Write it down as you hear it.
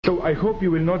So I hope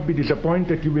you will not be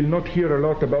disappointed. You will not hear a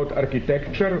lot about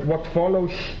architecture. What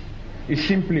follows is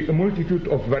simply a multitude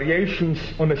of variations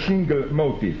on a single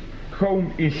motive.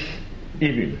 Home is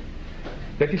evil.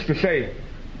 That is to say,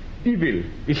 evil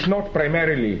is not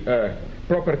primarily a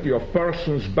property of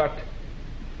persons, but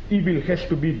evil has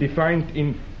to be defined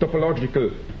in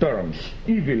topological terms.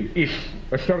 Evil is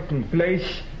a certain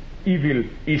place. Evil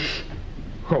is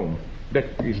home.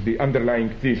 That is the underlying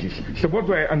thesis. So what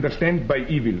do I understand by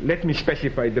evil? Let me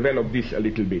specify, develop this a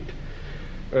little bit.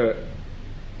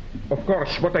 Of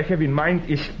course, what I have in mind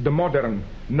is the modern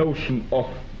notion of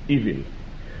evil.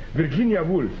 Virginia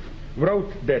Woolf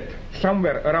wrote that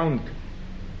somewhere around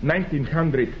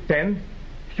 1910,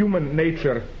 human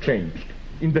nature changed.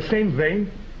 In the same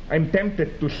vein, I'm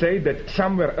tempted to say that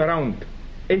somewhere around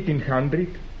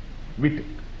 1800, with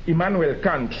Immanuel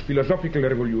Kant's philosophical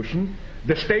revolution,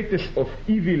 the status of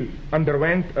evil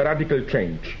underwent a radical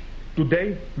change.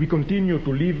 Today, we continue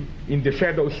to live in the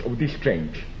shadows of this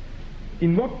change.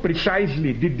 In what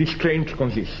precisely did this change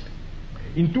consist?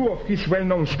 In two of his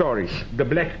well-known stories, The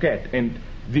Black Cat and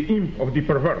The Imp of the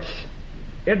Perverse,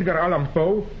 Edgar Allan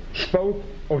Poe spoke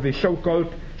of the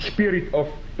so-called spirit of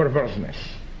perverseness.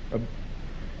 A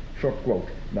short quote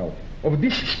now. Of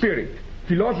this spirit,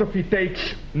 philosophy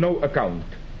takes no account.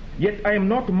 Yet I am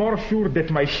not more sure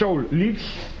that my soul lives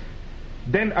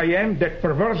than I am that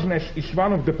perverseness is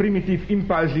one of the primitive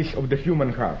impulses of the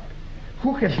human heart.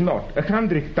 Who has not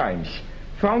 100 times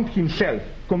found himself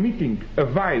committing a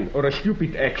vile or a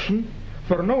stupid action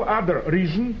for no other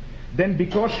reason than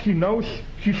because he knows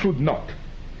he should not?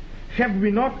 Have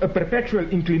we not a perpetual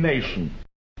inclination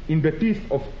in the teeth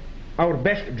of our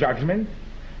best judgment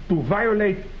to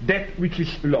violate that which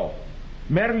is law,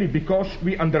 merely because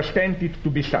we understand it to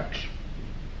be such?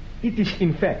 It is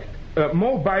in fact a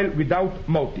mobile without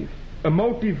motive, a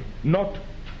motive not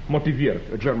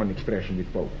motiviert, a German expression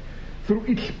with Poe. Through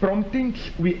its promptings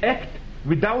we act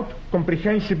without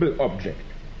comprehensible object.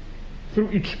 Through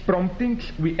its promptings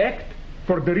we act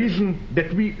for the reason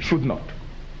that we should not.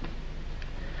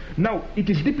 Now, it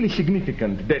is deeply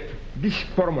significant that these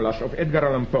formulas of Edgar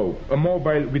Allan Poe, a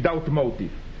mobile without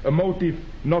motive, a motive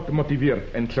not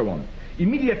motiviert, and so on,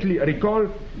 immediately recall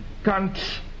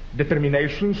Kant's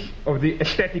determinations of the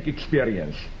aesthetic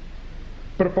experience,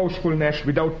 purposefulness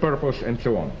without purpose, and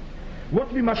so on.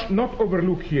 What we must not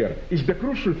overlook here is the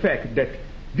crucial fact that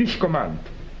this command,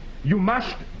 you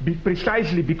must be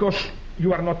precisely because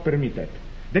you are not permitted.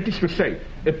 That is to say,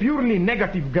 a purely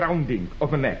negative grounding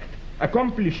of an act,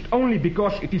 accomplished only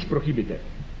because it is prohibited.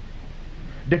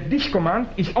 That this command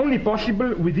is only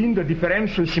possible within the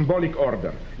differential symbolic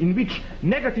order, in which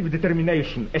negative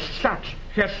determination as such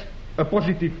has a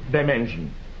positive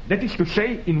dimension. That is to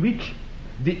say, in which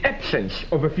the absence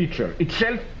of a feature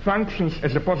itself functions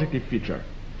as a positive feature.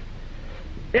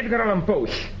 Edgar Allan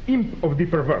Poe's Imp of the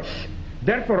Perverse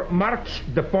therefore marks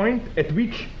the point at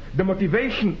which the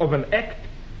motivation of an act,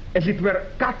 as it were,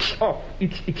 cuts off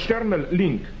its external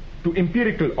link to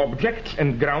empirical objects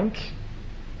and grounds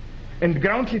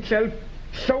itself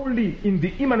solely in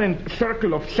the immanent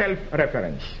circle of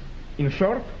self-reference. In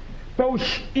short,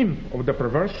 Poe's Imp of the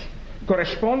Perverse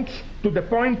corresponds to the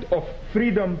point of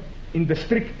freedom in the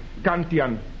strict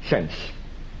Kantian sense.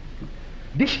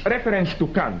 This reference to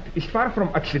Kant is far from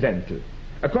accidental.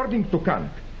 According to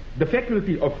Kant, the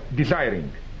faculty of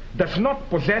desiring does not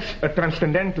possess a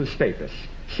transcendental status,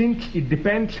 since it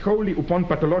depends wholly upon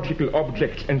pathological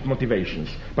objects and motivations,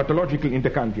 pathological in the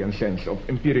Kantian sense of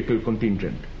empirical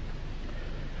contingent.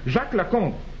 Jacques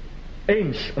Lacan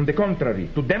aims, on the contrary,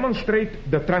 to demonstrate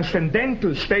the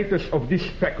transcendental status of this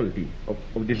faculty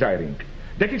of desiring.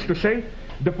 That is to say,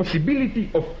 the possibility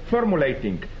of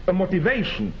formulating a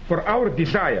motivation for our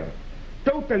desire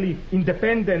totally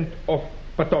independent of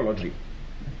pathology.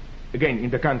 Again, in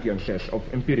the Kantian sense of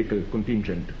empirical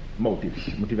contingent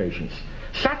motivations.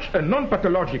 Such a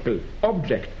non-pathological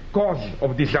object, cause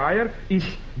of desire, is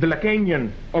the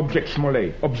Lacanian object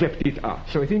mole, objectit a.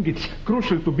 So I think it's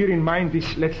crucial to bear in mind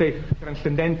this, let's say,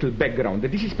 transcendental background,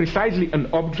 that this is precisely an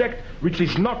object which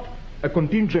is not a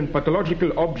contingent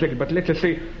pathological object, but let's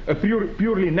say a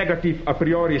purely negative, a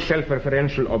priori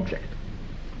self-referential object.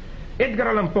 Edgar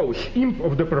Allan Poe's Imp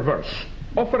of the Perverse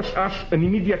offers us an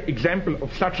immediate example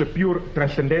of such a pure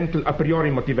transcendental a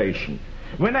priori motivation.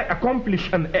 When I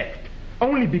accomplish an act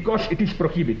only because it is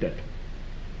prohibited,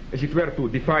 as it were to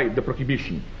defy the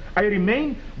prohibition, I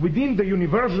remain within the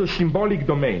universal symbolic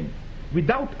domain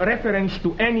without reference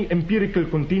to any empirical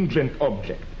contingent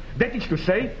object. That is to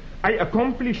say, I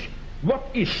accomplish what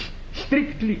is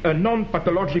strictly a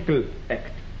non-pathological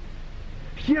act.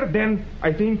 Here then,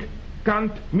 I think,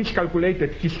 Kant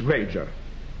miscalculated his wager.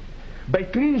 by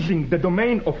cleansing the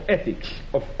domain of ethics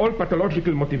of all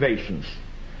pathological motivations.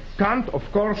 Kant, of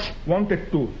course,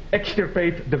 wanted to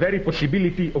extirpate the very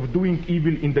possibility of doing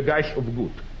evil in the guise of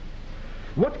good.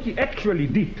 What he actually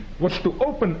did was to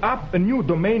open up a new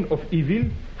domain of evil,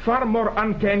 far more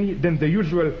uncanny than the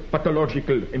usual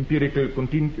pathological, empirically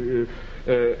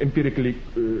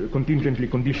contingently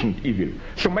conditioned evil.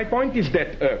 So my point is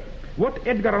that what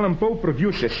Edgar Allan Poe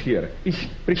produces here is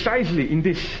precisely in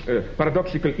this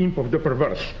paradoxical imp of the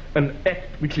perverse, an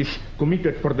act which is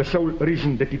committed for the sole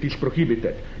reason that it is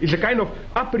prohibited, is a kind of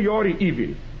a priori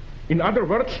evil. In other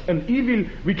words, an evil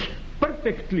which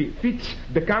perfectly fits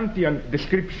the Kantian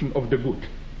description of the good,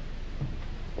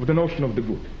 of the notion of the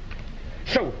good.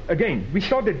 So, again, we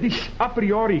saw that this a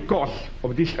priori cause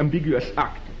of this ambiguous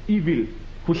act, evil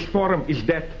whose form is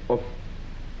that of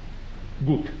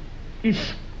good,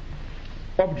 is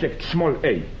object small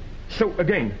a. So,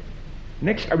 again,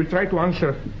 next I will try to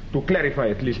answer, to clarify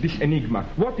at least, this enigma.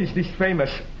 What is this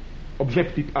famous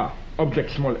objective A,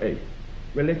 object small a?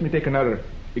 Well, let me take another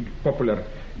example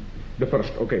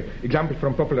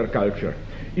from popular culture.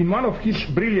 In one of his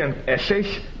brilliant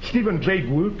essays, Stephen Jay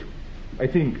Gould, I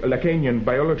think a Lacanian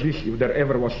biologist, if there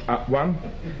ever was one,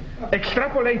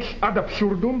 extrapolates ad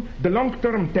absurdum the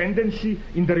long-term tendency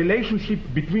in the relationship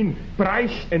between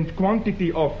price and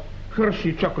quantity of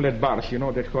Hershey chocolate bars, you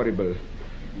know, that horrible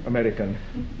American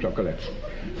chocolates.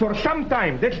 For some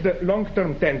time, that's the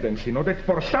long-term tendency, you know, that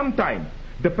for some time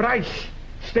the price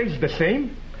stays the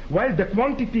same while the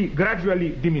quantity gradually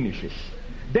diminishes.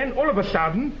 Then all of a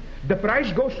sudden, the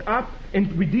price goes up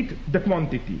and with it the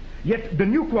quantity. Yet the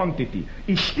new quantity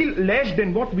is still less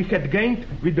than what we had gained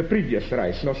with the previous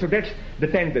rise. No, so that's the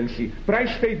tendency.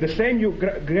 Price stays the same, you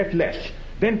get less.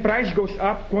 Then price goes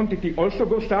up, quantity also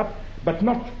goes up, but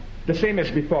not the same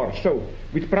as before. So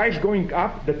with price going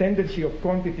up, the tendency of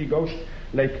quantity goes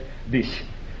like this.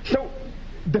 So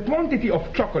the quantity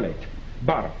of chocolate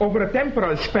bar over a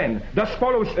temporal span thus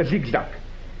follows a zigzag.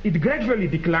 It gradually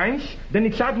declines, then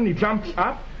it suddenly jumps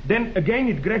up, then again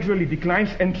it gradually declines,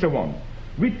 and so on,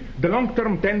 with the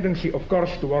long-term tendency, of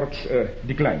course, towards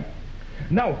decline.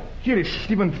 Now, here is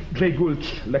Stephen Jay Gould's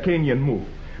Lacanian move.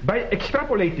 By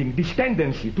extrapolating this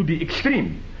tendency to the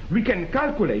extreme, we can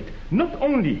calculate not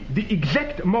only the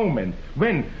exact moment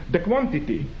when the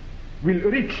quantity will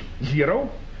reach zero,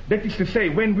 that is to say,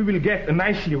 when we will get a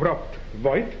nicely wrapped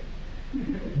void,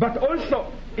 but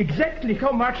also exactly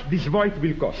how much this void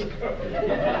will cost.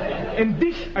 And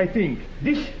this, I think,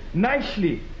 this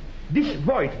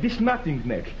void, this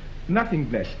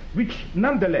nothingness, which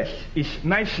nonetheless is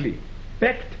nicely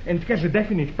packed and has a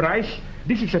definite price,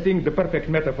 this is, I think, the perfect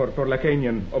metaphor for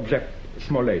Lacanian object,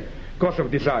 small a, cause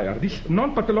of desire. This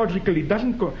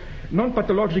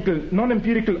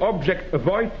non-empirical object, a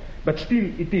void, but still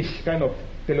it is kind of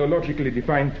teleologically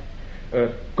defined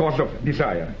cause of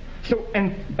desire. So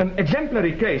an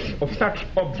exemplary case of such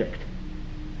object,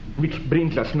 which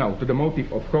brings us now to the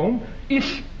motive of home,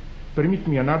 is, permit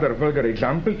me another vulgar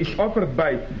example, is offered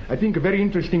by, I think, a very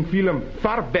interesting film,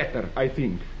 far better, I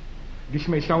think. This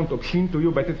may sound obscene to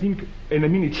you, but I think, and I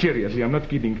mean it seriously, I'm not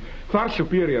kidding, far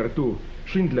superior to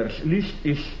Schindler's List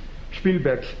is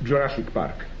Spielberg's Jurassic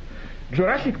Park.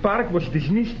 Jurassic Park was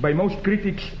dismissed by most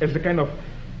critics as a kind of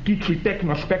kitschy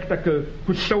techno-spectacle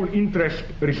whose sole interest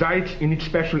resides in its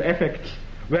special effects,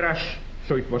 whereas,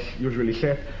 so it was usually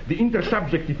said, the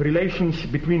intersubjective relations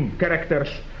between characters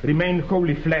remain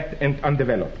wholly flat and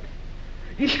undeveloped.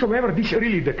 Is, however, this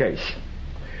really the case?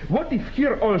 What if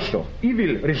here also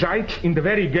evil resides in the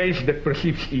very gaze that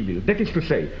perceives evil? That is to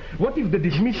say, what if the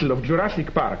dismissal of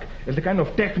Jurassic Park as a kind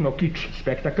of techno-kitsch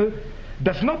spectacle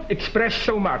does not express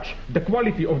so much the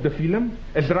quality of the film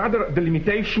as rather the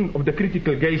limitation of the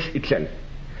critical gaze itself?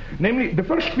 Namely, the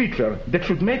first feature that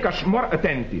should make us more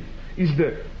attentive is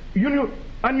the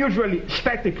unusually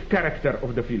static character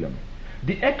of the film.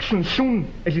 The action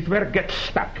soon, as it were, gets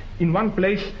stuck in one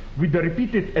place with the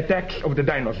repeated attacks of the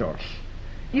dinosaurs.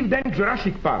 If then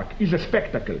Jurassic Park is a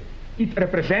spectacle, it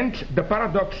represents the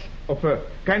paradox of a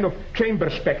kind of chamber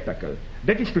spectacle.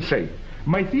 That is to say,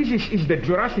 my thesis is that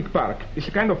Jurassic Park is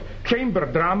a kind of chamber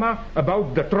drama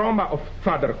about the trauma of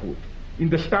fatherhood, in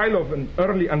the style of an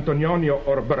early Antonioni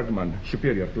or Bergman,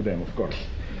 superior to them, of course.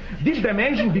 This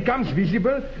dimension becomes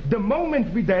visible the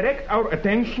moment we direct our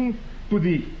attention to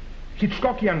the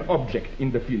Hitchcockian object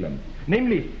in the film,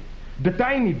 namely the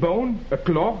tiny bone, a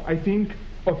claw, I think,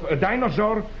 of a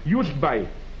dinosaur used by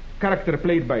character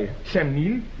played by Sam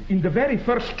Neill in the very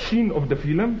first scene of the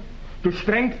film to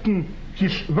strengthen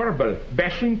his verbal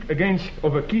bashing against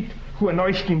of a kid who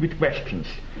annoys him with questions.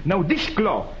 Now this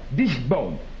claw, this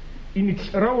bone, in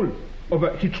its role of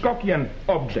a Hitchcockian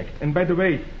object. And by the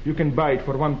way, you can buy it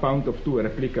for £1 or £2, a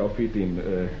replica of it in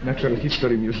Natural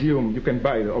History Museum. You can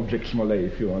buy the object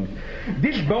Smollett if you want.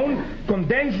 This bone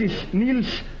condenses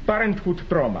Neil's parenthood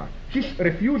trauma, his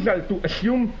refusal to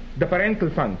assume the parental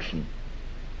function.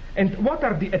 And what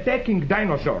are the attacking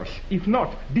dinosaurs, if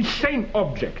not this same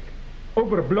object,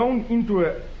 overblown into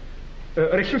a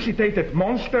resuscitated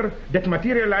monster that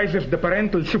materializes the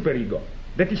parental superego?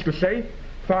 That is to say,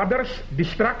 father's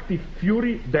destructive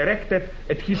fury directed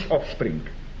at his offspring,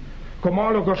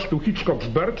 homologous to Hitchcock's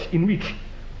Birds, in which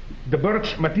the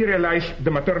birds materialize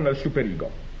the maternal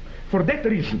superego. For that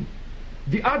reason,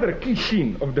 the other key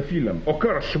scene of the film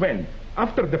occurs when,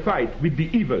 after the fight with the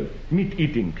evil,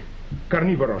 meat-eating,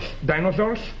 carnivorous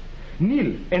dinosaurs,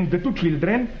 Neil and the two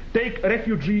children take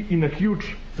refuge in a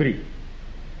huge tree.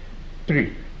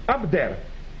 Up there,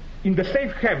 in the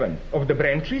safe haven of the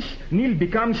branches, Neil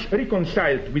becomes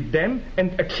reconciled with them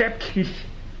and accepts his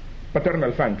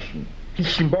paternal function,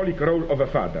 his symbolic role of a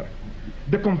father.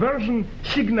 The conversion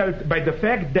signaled by the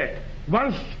fact that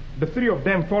once the three of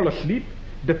them fall asleep,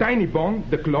 the tiny bone,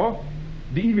 the claw,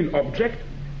 the evil object,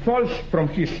 falls from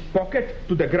his pocket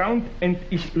to the ground and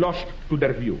is lost to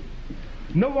their view.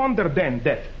 No wonder then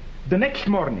that the next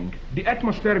morning the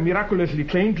atmosphere miraculously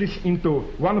changes into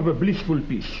one of a blissful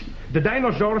peace. The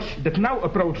dinosaurs that now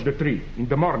approach the tree in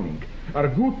the morning are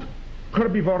good,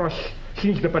 herbivorous,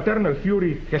 since the paternal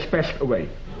fury has passed away.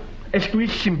 As to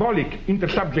its symbolic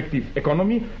intersubjective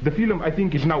economy, the film, I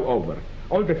think, is now over.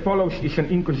 All that follows is an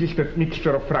inconsistent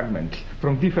mixture of fragments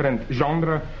from different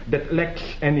genres that lacks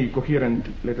any coherent,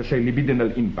 let us say,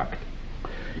 libidinal impact.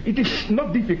 It is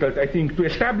not difficult, I think, to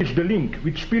establish the link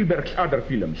with Spielberg's other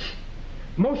films.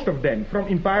 Most of them, from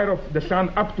Empire of the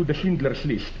Sun up to the Schindler's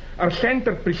List, are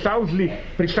centered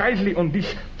precisely on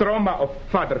this trauma of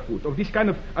fatherhood, of this kind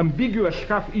of ambiguous,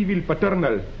 half-evil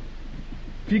paternal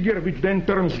figure which then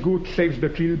turns good, saves the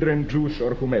children, Jews,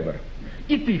 or whomever.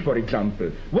 E.T., for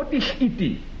example. What is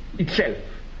E.T. itself,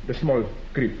 the small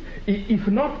creep, if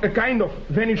not a kind of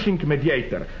vanishing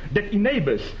mediator that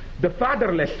enables the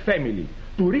fatherless family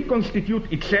to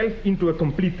reconstitute itself into a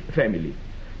complete family?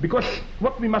 Because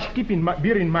what we must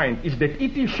bear in mind is that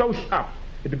E.T. shows up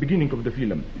at the beginning of the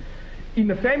film in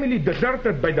a family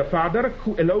deserted by the father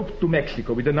who eloped to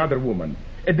Mexico with another woman.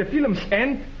 At the film's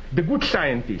end, the good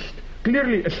scientist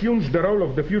clearly assumes the role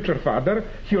of the future father.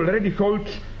 He already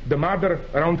holds the mother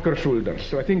around her shoulders.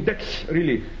 So I think that's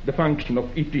really the function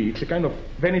of E.T. It's a kind of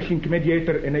vanishing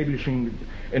mediator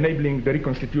enabling the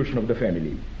reconstitution of the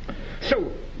family.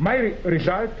 So my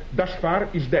result thus far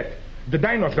is that the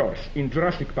dinosaurs in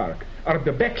Jurassic Park are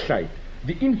the backside,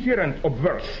 the inherent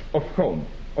obverse of home,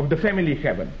 of the family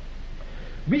heaven.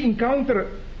 We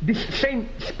encounter this same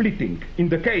splitting in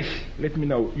the case, let me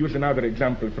now use another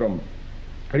example from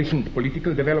recent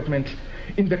political developments,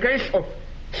 in the case of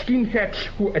skinheads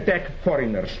who attack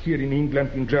foreigners here in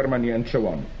England, in Germany, and so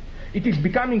on. It is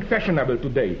becoming fashionable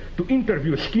today to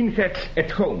interview skinheads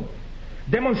at home,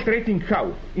 demonstrating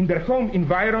how, in their home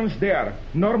environs, they are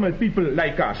normal people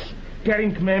like us,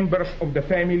 caring members of the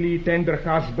family, tender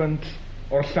husbands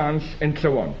or sons, and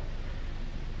so on.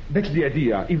 That's the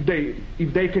idea.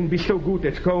 If they can be so good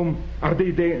at home, are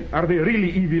they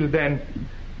really evil then?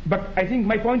 But I think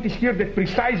my point is here that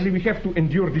precisely we have to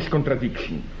endure this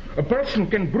contradiction. A person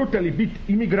can brutally beat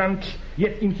immigrants,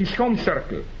 yet in his home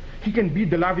circle, he can be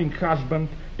the loving husband,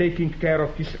 taking care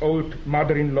of his old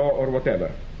mother-in-law or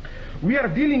whatever. We are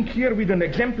dealing here with an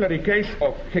exemplary case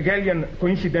of Hegelian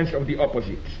coincidence of the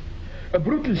opposites. A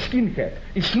brutal skinhead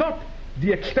is not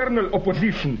the external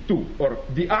opposition to or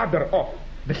the other of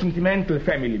the sentimental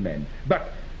family man,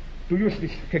 but, to use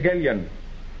this Hegelian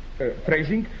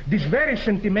phrasing, this very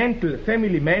sentimental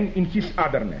family man in his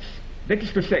otherness. That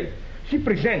is to say, he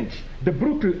presents the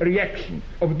brutal reaction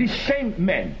of this same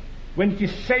man when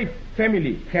his safe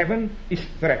family heaven is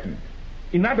threatened.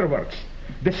 In other words,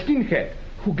 the skinhead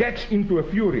who gets into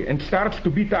a fury and starts to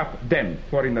beat up them,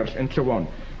 foreigners and so on,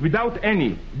 without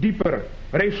any deeper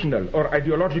rational or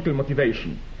ideological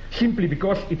motivation, simply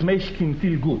because it makes him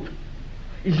feel good,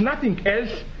 is nothing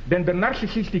else than the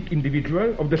narcissistic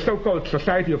individual of the so-called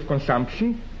society of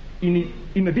consumption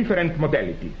in a different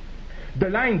modality. The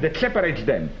line that separates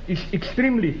them is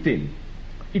extremely thin.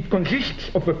 It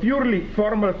consists of a purely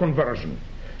formal conversion,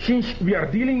 since we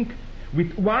are dealing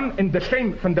with one and the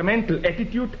same fundamental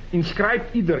attitude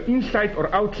inscribed either inside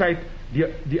or outside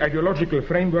the ideological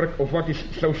framework of what is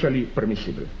socially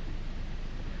permissible.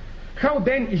 How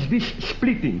then is this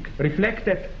splitting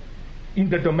reflected in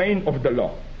the domain of the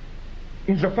law?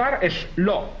 Insofar as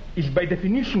law is by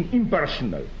definition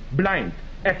impersonal, blind,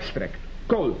 abstract,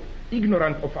 cold,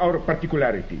 ignorant of our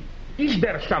particularity, Is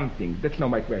there something, that's now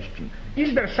my question,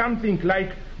 is there something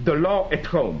like the law at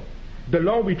home, the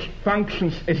law which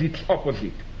functions as its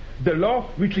opposite, the law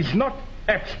which is not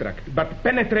abstract but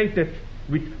penetrated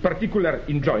with particular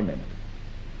enjoyment?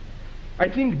 I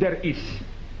think there is.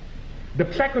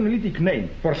 The psychoanalytic name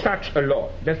for such a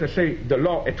law, let us say the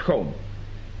law at home,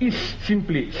 is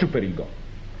simply superego.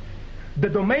 The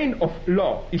domain of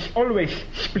law is always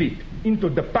split into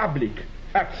the public,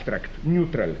 abstract,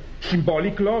 neutral,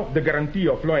 symbolic law, the guarantee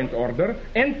of law and order,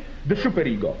 and the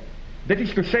superego. That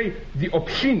is to say, the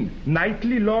obscene,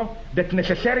 nightly law that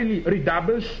necessarily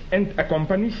redoubles and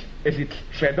accompanies, as its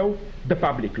shadow, the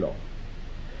public law.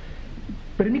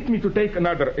 Permit me to take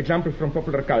another example from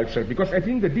popular culture, because I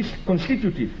think that this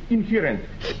constitutive, inherent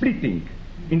splitting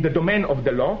in the domain of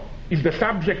the law is the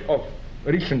subject of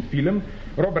a recent film,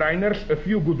 Rob Reiner's A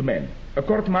Few Good Men, a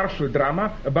court-martial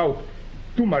drama about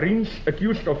two Marines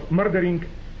accused of murdering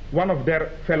one of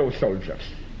their fellow soldiers.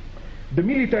 The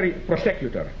military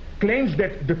prosecutor claims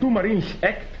that the two Marines'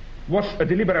 act was a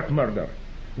deliberate murder,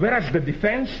 whereas the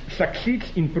defense succeeds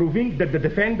in proving that the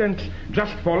defendants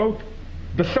just followed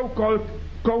the so-called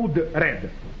Code Red,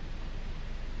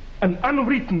 an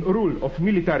unwritten rule of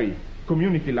military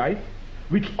community life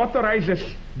which authorizes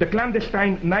the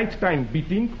clandestine nighttime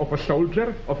beating of a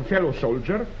soldier, of a fellow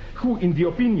soldier, who, in the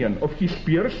opinion of his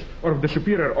peers or of the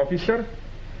superior officer,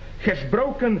 has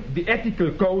broken the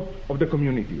ethical code of the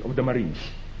community, of the Marines.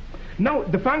 Now,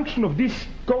 the function of this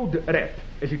Code Red,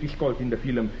 as it is called in the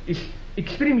film, is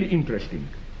extremely interesting.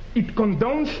 It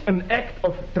condones an act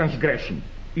of transgression,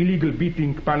 illegal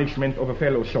beating, punishment of a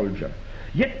fellow soldier.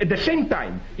 Yet, at the same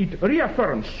time, it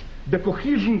reaffirms the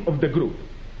cohesion of the group.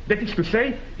 That is to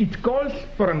say, it calls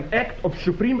for an act of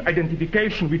supreme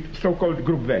identification with so-called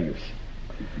group values.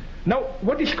 Now,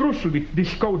 what is crucial with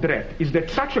this Code Red is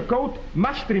that such a code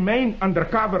must remain under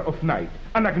cover of night,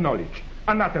 unacknowledged,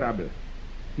 unutterable,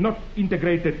 not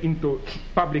integrated into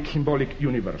public symbolic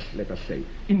universe, let us say.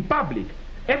 In public,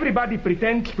 everybody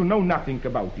pretends to know nothing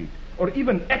about it, or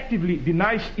even actively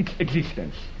denies its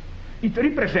existence. It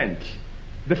represents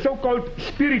the so-called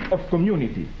spirit of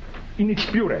community in its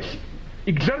purest,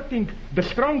 exerting the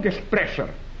strongest pressure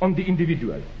on the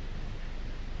individual,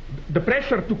 the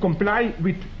pressure to comply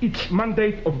with its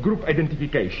mandate of group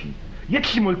identification. Yet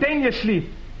simultaneously,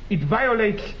 it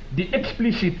violates the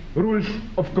explicit rules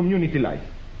of community life.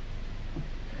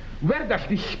 Where does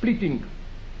this splitting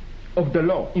of the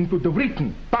law into the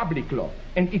written public law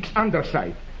and its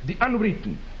underside, the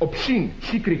unwritten, obscene,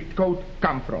 secret code,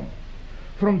 come from?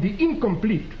 From the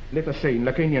incomplete, let us say in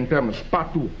Lacanian terms,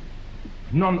 patu,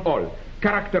 non-all,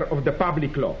 character of the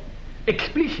public law.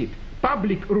 Explicit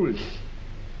public rules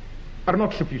are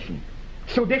not sufficient.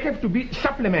 So they have to be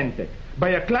supplemented by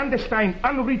a clandestine,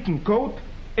 unwritten code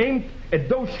aimed at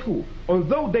those who,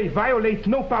 although they violate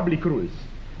no public rules,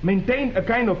 maintain a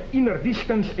kind of inner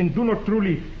distance and do not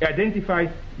truly identify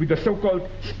with the so-called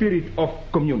spirit of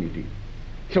community.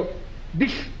 So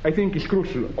this, I think, is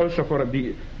crucial also for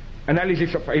the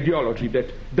analysis of ideology,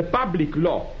 that the public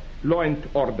law, law and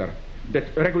order,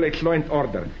 that regulates law and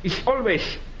order, is always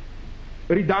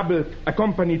redoubled,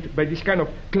 accompanied by this kind of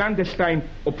clandestine,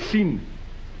 obscene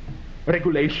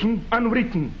regulation,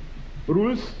 unwritten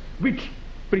rules, which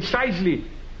precisely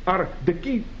are the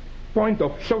key point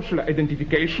of social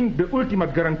identification, the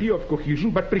ultimate guarantee of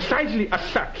cohesion, but precisely as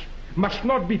such must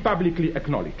not be publicly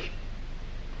acknowledged.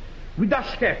 We thus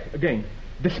have, again,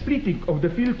 the splitting of the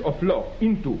field of law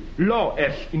into law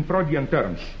as, in Freudian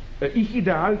terms, ich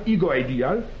ideal, ego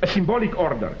ideal, a symbolic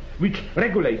order which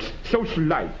regulates social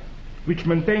life, which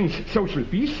maintains social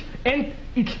peace, and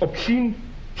its obscene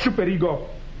superego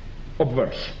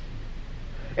obverse.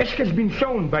 As has been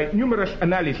shown by numerous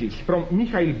analyses from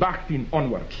Mikhail Bakhtin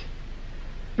onwards,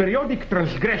 periodic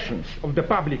transgressions of the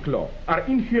public law are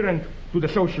inherent to the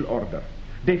social order.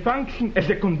 They function as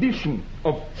a condition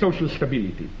of social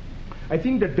stability. I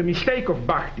think that the mistake of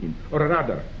Bakhtin, or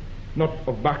rather, not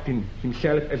of Bakhtin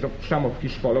himself as of some of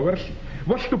his followers,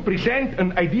 was to present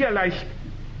an idealized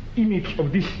image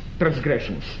of these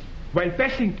transgressions, while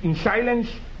passing in silence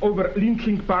over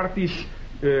lynching parties,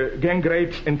 gang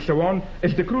rapes, and so on,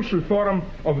 as the crucial form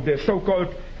of the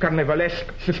so-called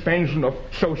carnivalesque suspension of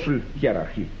social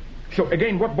hierarchy. So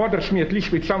again, what bothers me, at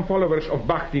least with some followers of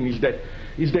Bakhtin, is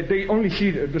that they only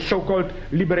see the so-called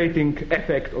liberating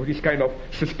effect of this kind of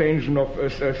suspension of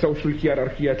social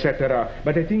hierarchy, etc.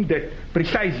 But I think that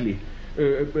precisely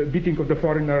beating of the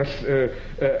foreigners,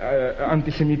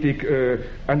 anti-Semitic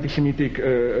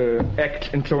acts,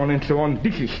 and so on,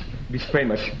 this is this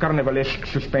famous carnivalesque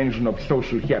suspension of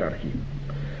social hierarchy.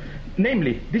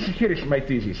 Namely, here is my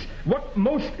thesis. What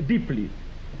most deeply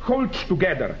holds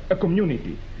together a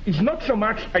community is not so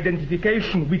much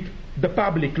identification with the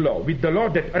public law, with the law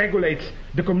that regulates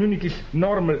the community's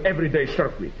normal everyday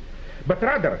circuit, but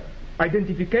rather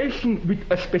identification with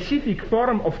a specific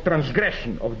form of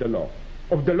transgression of the law,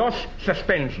 of the law's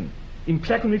suspension, in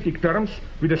psychoanalytic terms,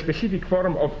 with a specific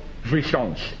form of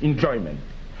jouissance, enjoyment.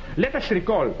 Let us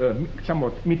recall a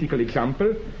somewhat mythical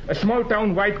example, a small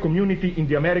town white community in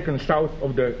the American South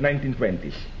of the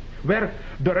 1920s, where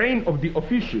the reign of the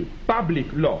official public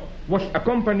law was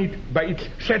accompanied by its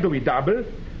shadowy double,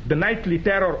 the nightly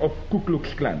terror of Ku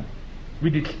Klux Klan,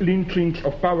 with its lynchings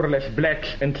of powerless blacks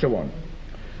and so on.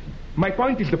 My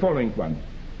point is the following one.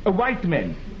 A white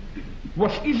man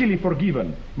was easily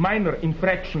forgiven minor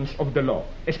infractions of the law,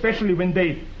 especially when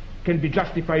they can be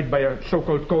justified by a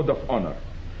so-called code of honor.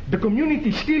 The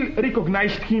community still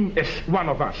recognized him as one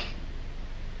of us.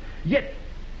 Yet,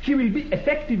 he will be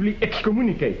effectively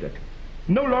excommunicated,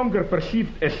 no longer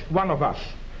perceived as one of us,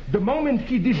 the moment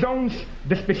he disowns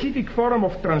the specific form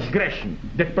of transgression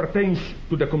that pertains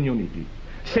to the community.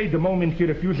 Say the moment he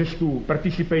refuses to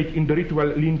participate in the ritual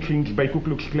lynchings by Ku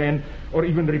Klux Klan or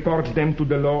even reports them to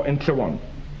the law and so on.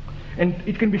 And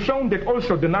it can be shown that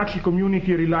also the Nazi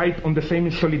community relied on the same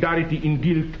solidarity in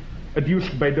guilt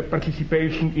adduced by the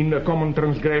participation in a common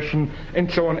transgression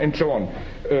and so on and so on.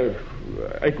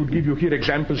 I could give you here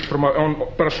examples from my own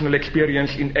personal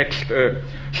experience in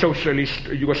ex-socialist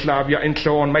Yugoslavia and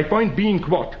so on. My point being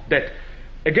what? That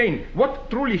again, what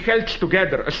truly holds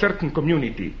together a certain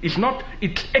community is not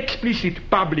its explicit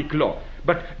public law,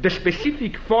 but the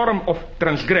specific form of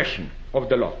transgression of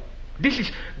the law. This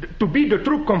is, to be the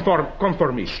true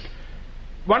conformist,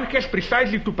 one has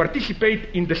precisely to participate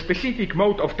in the specific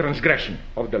mode of transgression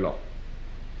of the law.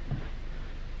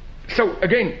 So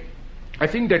again, I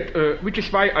think that, which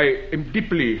is why I'm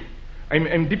deeply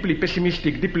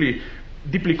pessimistic,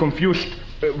 deeply confused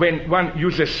when one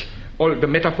uses all the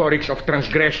metaphorics of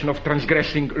transgression, of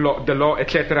transgressing the law,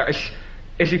 etc.,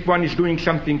 as if one is doing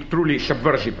something truly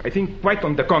subversive. I think quite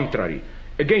on the contrary.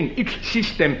 Again, each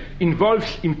system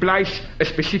implies a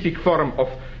specific form of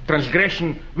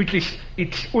transgression, which is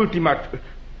its ultimate,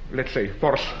 let's say,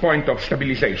 first point of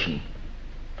stabilization.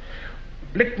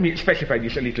 Let me specify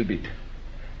this a little bit.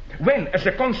 When, as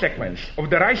a consequence of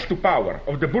the rise to power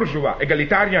of the bourgeois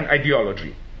egalitarian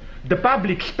ideology, the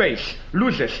public space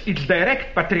loses its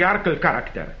direct patriarchal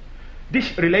character,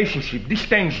 this relationship, this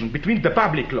tension between the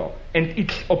public law and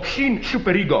its obscene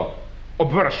superego,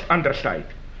 obverse underside,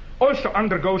 also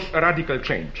undergoes a radical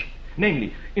change.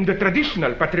 Namely, in the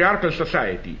traditional patriarchal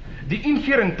society, the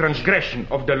inherent transgression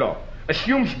of the law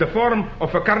assumes the form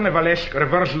of a carnivalesque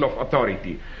reversal of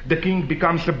authority. The king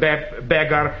becomes a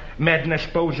beggar, madness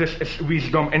poses as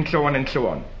wisdom, and so on and so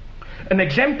on. An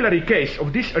exemplary case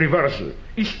of this reversal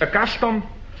is a custom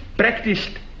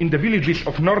practiced in the villages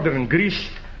of northern Greece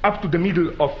up to the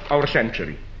middle of our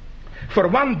century. For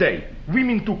one day,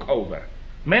 women took over.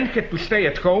 Men had to stay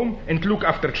at home and look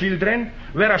after children,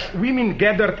 whereas women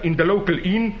gathered in the local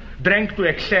inn, drank to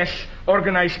excess,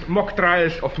 organized mock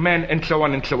trials of men, and so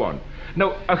on and so on.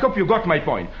 Now, I hope you got my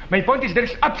point. My point is there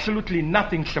is absolutely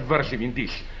nothing subversive in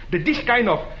this. That this kind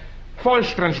of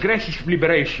false transgressive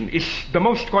liberation is the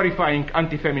most horrifying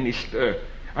anti-feminist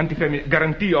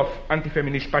guarantee of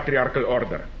anti-feminist patriarchal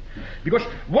order. Because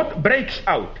what breaks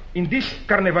out in this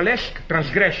carnivalesque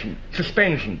transgression,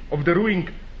 suspension of the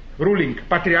ruling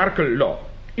patriarchal law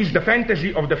is the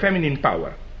fantasy of the feminine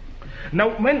power.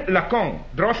 Now, when Lacan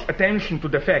draws attention to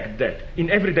the fact that in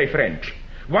everyday French,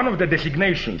 one of the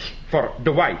designations for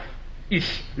the wife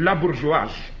is la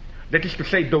bourgeoise, that is to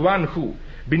say, the one who,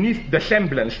 beneath the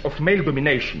semblance of male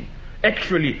domination,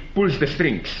 actually pulls the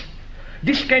strings,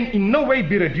 this can in no way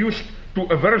be reduced to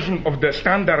a version of the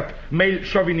standard male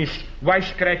chauvinist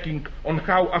wisecracking on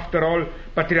how, after all,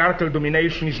 patriarchal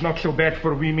domination is not so bad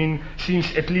for women,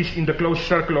 since at least in the close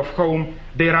circle of home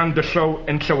they run the show,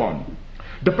 and so on.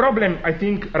 The problem, I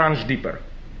think, runs deeper.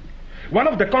 One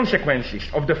of the consequences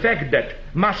of the fact that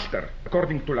master,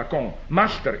 according to Lacan,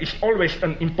 master is always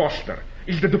an imposter,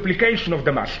 is the duplication of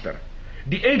the master.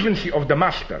 The agency of the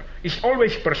master is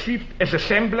always perceived as a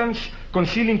semblance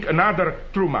concealing another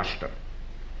true master.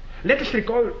 Let us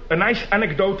recall a nice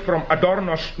anecdote from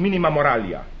Adorno's Minima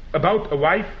Moralia about a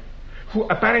wife who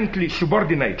apparently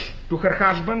subordinates to her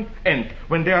husband and,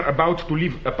 when they are about to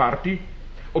leave a party,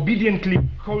 obediently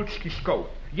holds his coat.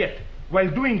 Yet, while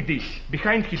doing this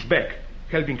behind his back,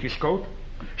 holding his coat,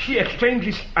 she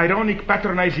exchanges ironic,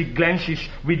 patronizing glances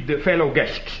with the fellow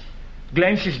guests,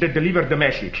 glances that deliver the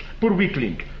message, poor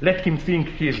weakling, let him think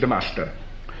he is the master.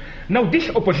 Now, this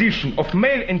opposition of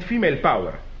male and female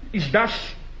power is thus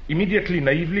immediately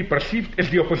naively perceived as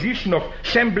the opposition of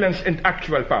semblance and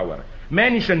actual power.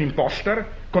 Man is an impostor,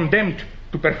 condemned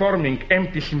to performing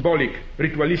empty symbolic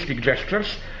ritualistic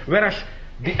gestures, whereas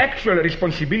the actual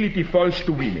responsibility falls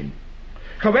to women.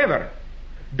 However,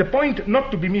 the point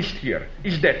not to be missed here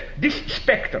is that this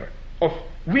specter of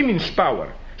women's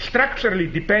power structurally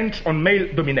depends on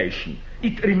male domination.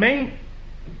 It remains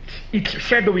its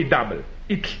shadowy double,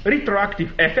 its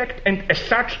retroactive effect, and as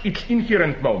such its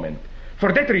inherent moment.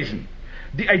 For that reason,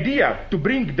 the idea to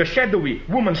bring the shadowy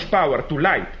woman's power to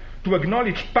light, to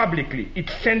acknowledge publicly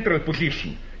its central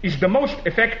position, is the most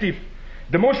effective,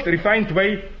 the most refined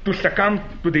way to succumb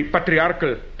to the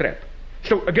patriarchal trap.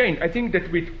 So again, I think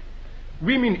that with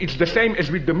women it's the same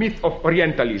as with the myth of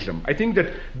Orientalism. I think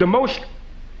that the most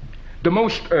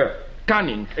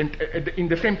cunning and in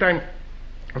the same time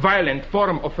violent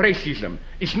form of racism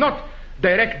is not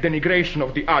direct denigration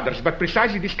of the others, but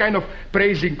precisely this kind of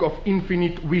praising of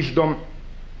infinite wisdom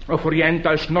of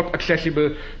Orientals, not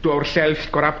accessible to ourselves,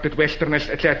 corrupted Westerners,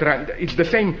 etc. It's the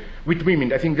same with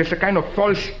women. I think there's a kind of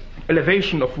false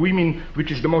elevation of women,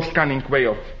 which is the most cunning way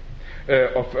of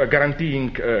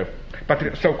guaranteeing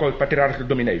so-called patriarchal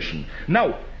domination.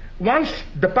 Now, once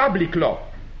the public law,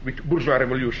 with bourgeois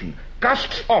revolution,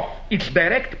 casts off its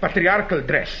direct patriarchal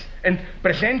dress and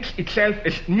presents itself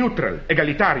as neutral,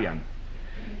 egalitarian,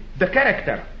 the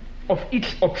character of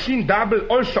its obscene double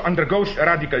also undergoes a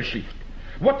radical shift.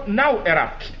 What now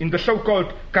erupts in the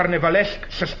so-called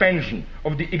carnivalesque suspension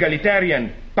of the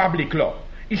egalitarian public law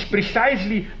is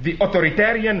precisely the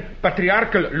authoritarian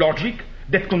patriarchal logic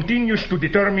that continues to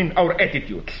determine our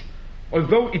attitudes,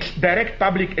 although its direct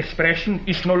public expression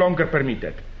is no longer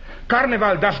permitted.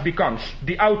 Carnival thus becomes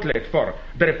the outlet for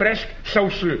the repressed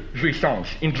social jouissance,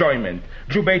 enjoyment,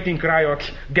 Jew-baiting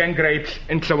riots, gang rapes,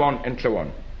 and so on and so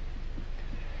on.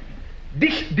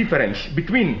 This difference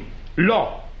between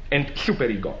law and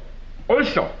superego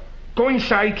also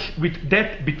coincides with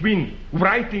that between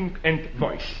writing and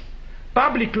voice.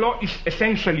 Public law is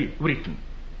essentially written.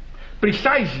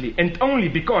 Precisely and only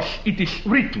because it is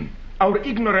written, our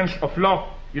ignorance of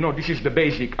law, this is the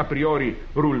basic a priori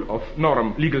rule of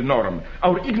norm, legal norm.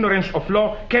 Our ignorance of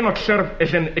law cannot serve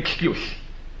as an excuse.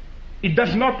 It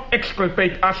does not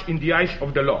exculpate us in the eyes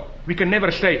of the law. We can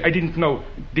never say, I didn't know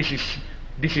this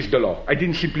is the law. I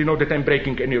didn't simply know that I'm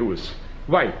breaking any rules.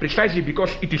 Why? Precisely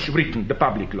because it is written, the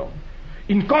public law.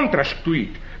 In contrast to it,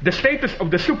 the status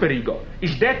of the superego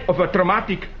is that of a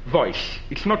traumatic voice.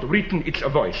 It's not written, it's a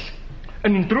voice.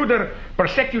 An intruder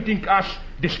persecuting us,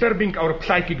 disturbing our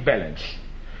psychic balance.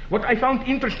 What I found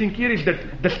interesting here is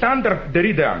that the standard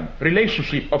Derridean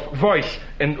relationship of voice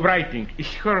and writing is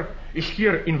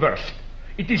here inversed.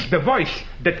 It is the voice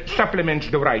that supplements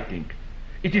the writing.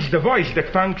 It is the voice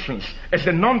that functions as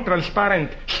a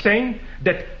non-transparent stain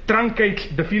that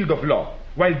truncates the field of law,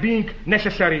 while being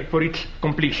necessary for its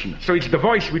completion. So it's the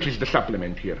voice which is the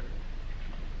supplement here.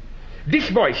 This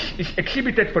voice is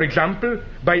exhibited, for example,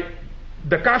 by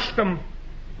the custom,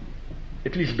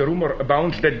 at least the rumor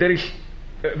abounds, that there is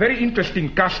a very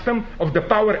interesting custom of the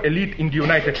power elite in the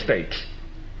United States.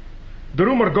 The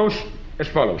rumor goes as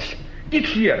follows.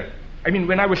 Each year,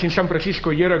 when I was in San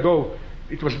Francisco a year ago,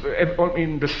 it was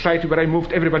in the society where I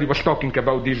moved, everybody was talking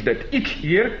about this, that each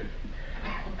year,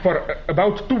 for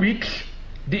about 2 weeks,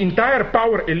 the entire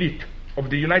power elite of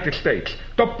the United States,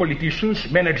 top politicians,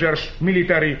 managers,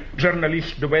 military,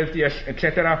 journalists, the wealthiest,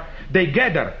 etc., they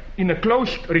gather in a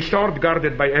closed resort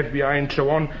guarded by FBI and so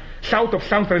on, south of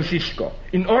San Francisco,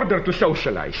 in order to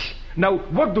socialize. Now,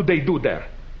 what do they do there?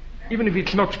 Even if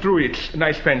it's not true, it's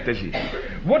nice fantasy.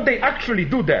 What they actually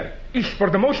do there is, for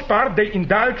the most part, they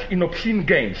indulge in obscene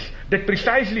games that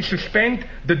precisely suspend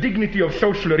the dignity of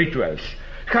social rituals.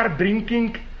 Hard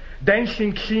drinking,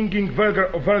 dancing, singing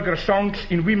vulgar songs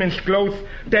in women's clothes,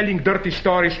 telling dirty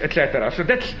stories, etc. So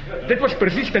that was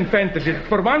persistent fantasy.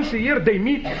 For once a year they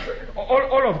meet,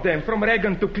 all of them, from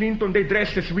Reagan to Clinton, they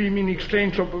dress as women,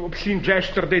 exchange obscene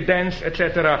gesture, they dance,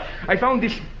 etc. I found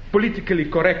this politically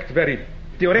correct, very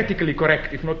theoretically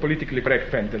correct, if not politically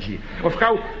correct fantasy, of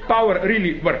how power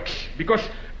really works. Because,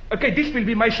 this will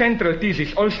be my central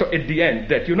thesis also at the end,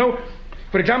 that,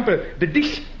 for example, that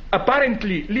this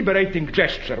apparently liberating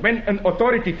gesture, when an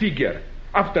authority figure,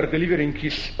 after delivering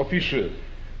his official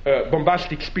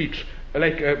bombastic speech,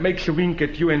 makes a wink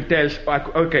at you and tells,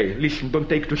 okay, listen, don't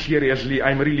take too seriously,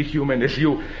 I'm really human as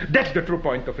you. That's the true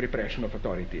point of repression of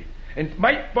authority. And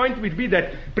my point would be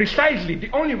that precisely the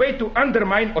only way to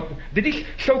undermine these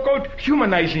so-called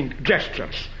humanizing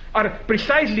gestures are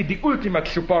precisely the ultimate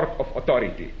support of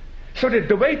authority. So that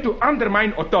the way to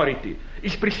undermine authority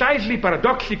is precisely,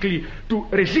 paradoxically, to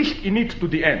resist in it to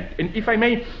the end. And if I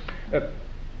may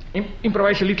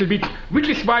improvise a little bit, which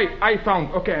is why I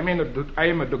found, okay, I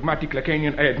am a dogmatic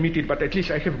Lacanian, I admit it, but at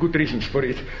least I have good reasons for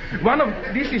it. One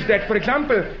of this is that, for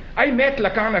example, I met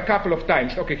Lacan a couple of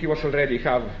times. Okay, he was already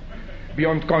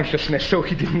beyond consciousness, so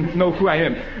he didn't know who I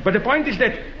am. But the point is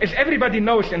that, as everybody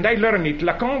knows, and I learned it,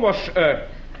 Lacan was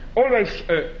always,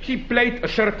 he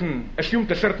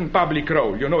assumed a certain public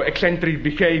role, eccentric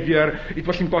behavior. It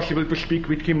was impossible to speak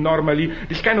with him normally.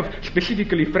 This kind of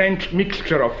specifically French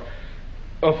mixture of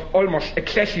almost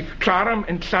excessive charm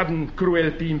and sudden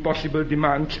cruelty, impossible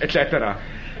demands, etc.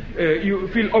 You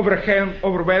feel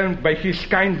overwhelmed by his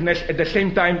kindness, at the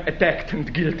same time attacked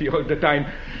and guilty all the time.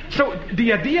 So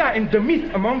the idea and the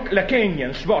myth among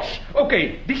Lacanians was,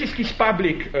 okay, this is his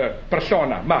public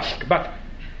persona, mask, but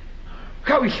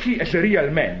how is he as a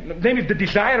real man? Then the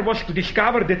desire was to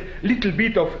discover that little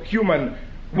bit of human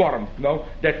warmth,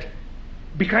 that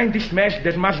behind this mask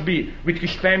there must be, with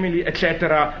his family,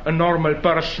 etc., a normal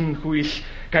person who is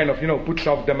kind of, puts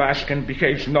off the mask and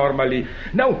behaves normally.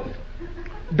 Now,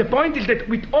 the point is that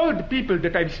with all the people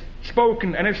that I've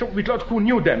spoken, and I've spoken with lots who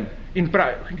knew him in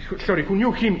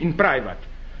private,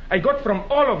 I got from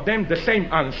all of them the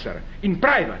same answer. In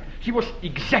private, he was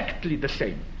exactly the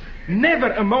same.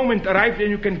 Never a moment arrived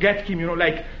when you can get him,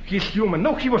 like he's human.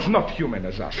 No, he was not human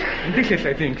as us. And this is,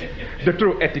 I think, the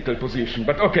true ethical position.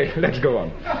 But okay, let's go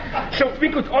on. So we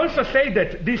could also say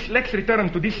that let's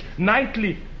return to this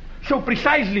nightly. So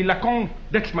precisely Lacan,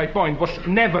 that's my point, was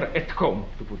never at home,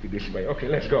 to put it this way. Okay,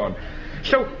 let's go on.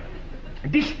 So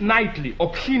this nightly,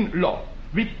 obscene law,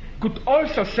 we could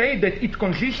also say that it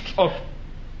consists of,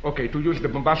 okay, to use the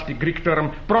bombastic Greek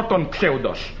term, proton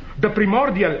pseudos, the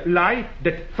primordial lie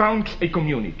that founds a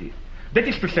community. That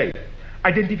is to say,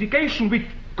 identification with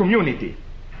community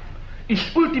is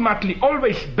ultimately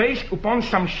always based upon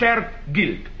some shared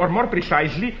guilt, or more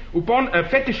precisely, upon a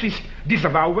fetishist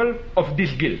disavowal of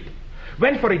this guilt.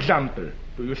 When, for example,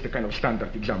 to use the kind of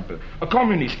standard example, a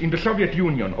communist in the Soviet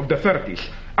Union of the 30s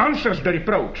answers the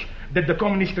reproach that the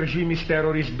communist regime is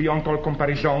terrorist beyond all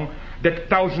comparison, that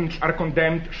thousands are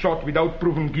condemned, shot without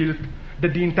proven guilt,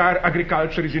 that the entire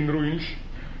agriculture is in ruins,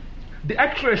 the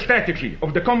actual strategy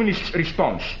of the communist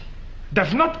response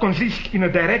does not consist in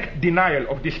a direct denial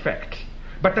of these facts,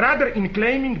 but rather in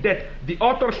claiming that the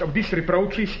authors of these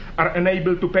reproaches are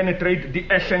unable to penetrate the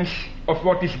essence of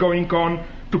what is going on,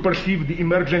 to perceive the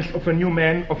emergence of a new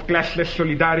man, of classless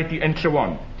solidarity, and so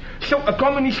on. So a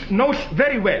communist knows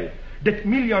very well that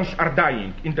millions are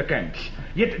dying in the camps,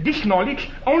 yet this knowledge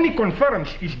only confirms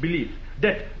his belief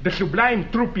that the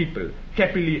sublime true people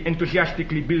happily,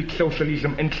 enthusiastically build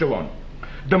socialism, and so on.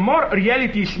 The more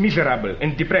reality is miserable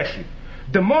and depressive,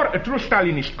 the more a true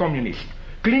Stalinist communist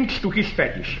clings to his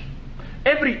fetish.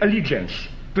 Every allegiance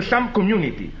to some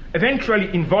community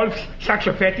eventually involves such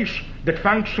a fetish that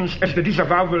functions as the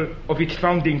disavowal of its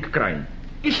founding crime.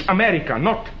 Is America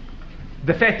not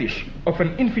the fetish of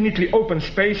an infinitely open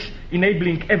space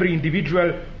enabling every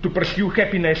individual to pursue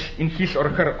happiness in his or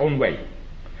her own way?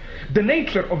 The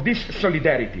nature of this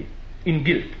solidarity in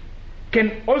guilt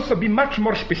can also be much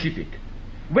more specific.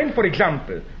 When, for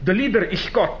example, the leader is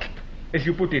caught, as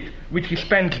you put it, with his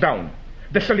pants down,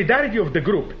 the solidarity of the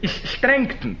group is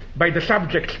strengthened by the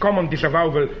subject's common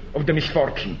disavowal of the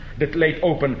misfortune that laid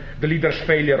open the leader's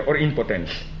failure or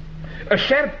impotence. A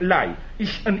shared lie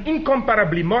is an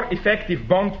incomparably more effective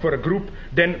bond for a group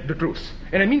than the truth.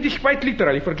 And I mean this quite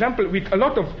literally. For example, with a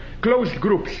lot of closed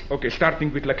groups, okay,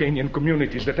 starting with Lacanian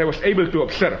communities that I was able to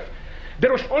observe,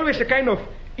 there was always a kind of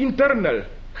internal,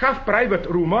 half-private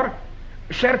rumor,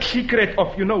 shared secret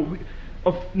of,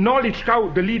 of knowledge how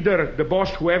the leader, the boss,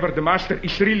 whoever, the master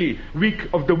is really weak,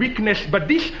 of the weakness. But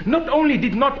this not only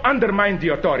did not undermine the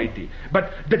authority,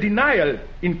 but the denial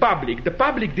in public, the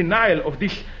public denial of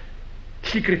this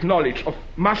secret knowledge of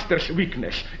master's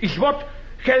weakness is what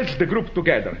holds the group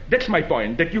together. That's my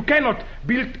point, that you cannot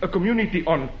build a community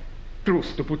on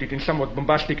truth, to put it in somewhat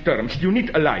bombastic terms. You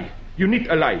need a lie. You need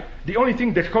a lie. The only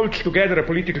thing that holds together a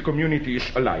political community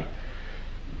is a lie.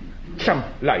 Some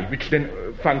lie, which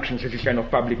then functions as a kind of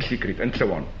public secret, and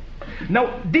so on.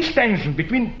 Now, this tension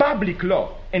between public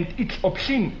law and its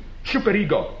obscene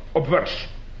superego obverse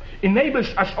enables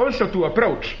us also to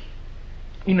approach,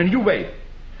 in a new way,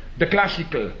 the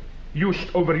classical,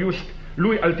 overused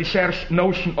Louis Althusser's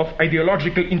notion of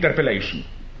ideological interpellation.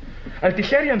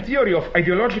 Althusser's theory of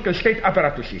ideological state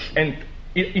apparatuses and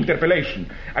interpellation,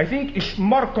 I think, is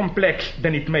more complex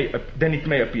than it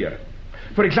may appear.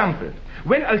 For example,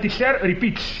 when Althusser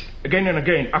repeats again and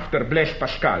again after Blaise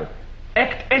Pascal,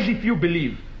 act as if you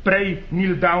believe, pray,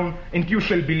 kneel down, and you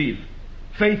shall believe,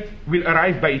 faith will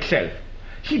arrive by itself,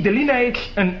 he delineates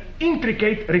an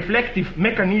intricate reflective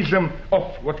mechanism of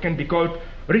what can be called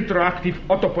retroactive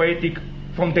autopoietic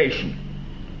foundation.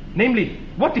 Namely,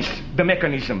 what is the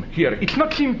mechanism here? It's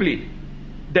not simply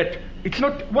that, it's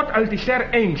not what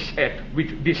Althusser aims at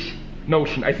with this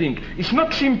notion, I think. It's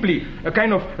not simply a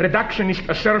kind of reductionist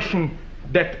assertion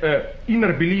that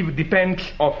inner belief depends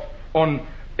on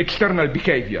external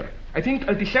behavior. I think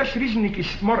Althusser's reasoning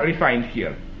is more refined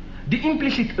here. The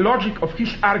implicit logic of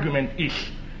his argument is,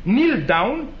 kneel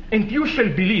down and you shall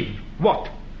believe. What?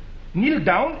 Kneel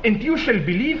down and you shall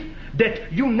believe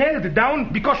that you knelt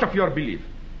down because of your belief.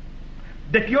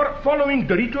 That your following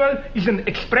the ritual is an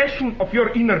expression of your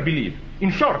inner belief.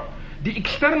 In short, the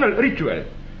external ritual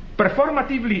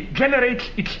performatively generates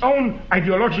its own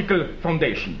ideological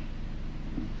foundation.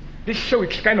 So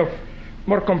it's kind of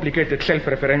more complicated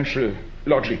self-referential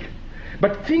logic.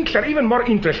 But things are even more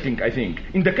interesting, I think,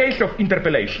 in the case of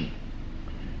interpellation.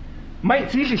 My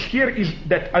thesis here is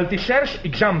that Althusser's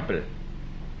example,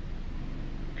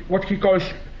 what he calls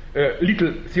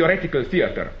little theoretical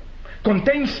theater,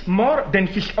 contains more than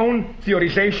his own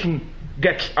theorization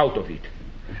gets out of it.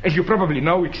 As you probably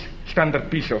know, it's a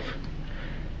standard piece of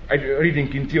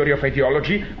reading in theory of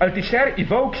ideology. Althusser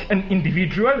evokes an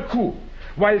individual who,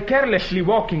 while carelessly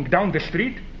walking down the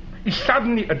street, is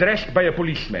suddenly addressed by a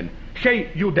policeman.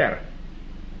 Hey, you there.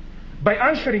 By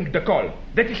answering the call,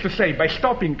 that is to say, by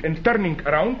stopping and turning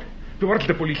around towards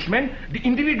the policeman, the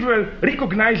individual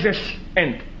recognizes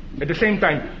and, at the same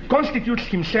time, constitutes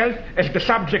himself as the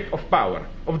subject of power,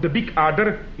 of the big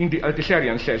other, in the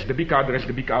Althusserian sense, the big other as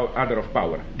the big other of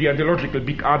power, the ideological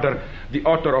big other, the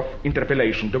author of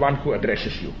interpellation, the one who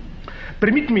addresses you.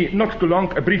 Permit me, not too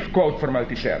long, a brief quote from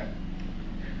Althusser.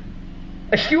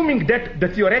 Assuming that the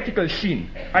theoretical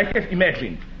scene I have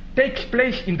imagined takes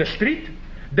place in the street,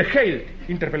 the hailed,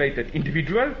 interpellated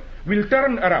individual will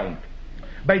turn around.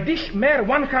 By this mere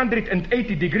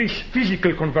 180 degrees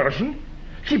physical conversion,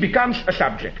 he becomes a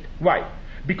subject. Why?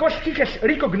 Because he has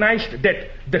recognized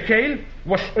that the hail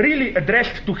was really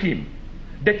addressed to him,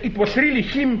 that it was really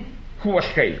him who was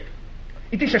hailed.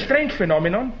 It is a strange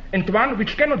phenomenon, and one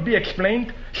which cannot be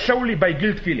explained solely by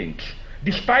guilt feelings,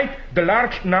 despite the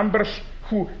large numbers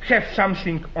who have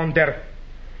something on their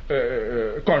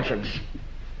conscience.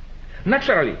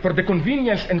 Naturally, for the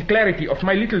convenience and clarity of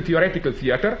my little theoretical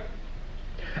theater,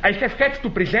 I have had to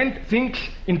present things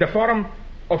in the form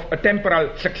of a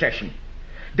temporal succession.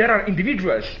 There are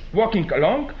individuals walking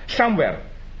along somewhere,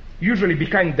 usually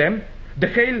behind them, the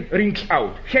hail rings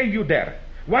out, hey you there.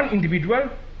 One individual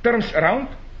turns around,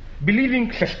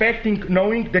 believing, suspecting,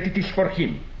 knowing that it is for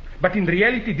him. But in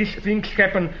reality, these things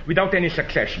happen without any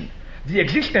succession. The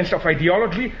existence of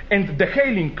ideology and the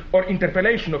hailing or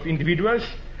interpellation of individuals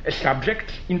as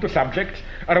subjects into subjects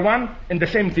are one and the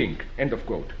same thing, end of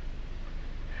quote.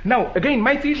 Now, again,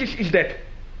 my thesis is that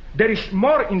there is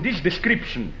more in this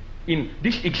description, in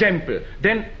this example,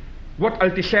 than what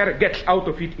Althusser gets out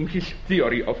of it in his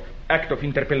theory of act of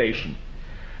interpellation.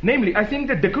 Namely, I think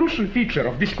that the crucial feature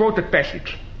of this quoted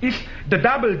passage is the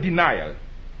double denial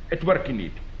at work in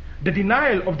it. The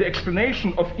denial of the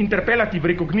explanation of interpellative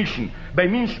recognition by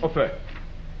means of a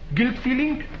guilt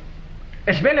feeling,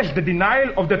 as well as the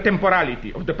denial of the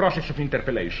temporality of the process of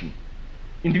interpellation.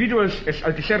 Individuals, as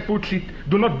Althusser puts it,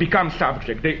 do not become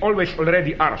subject. They always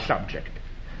already are subject.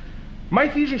 My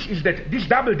thesis is that this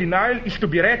double denial is to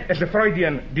be read as a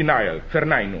Freudian denial,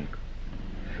 Verneinung.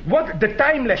 What the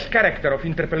timeless character of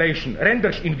interpellation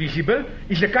renders invisible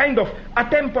is a kind of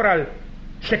atemporal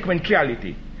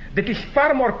sequentiality that is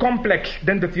far more complex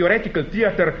than the theoretical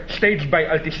theater staged by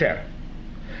Althusser.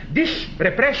 This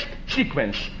repressed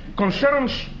sequence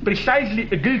concerns precisely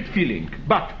a guilt feeling,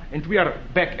 but, and we are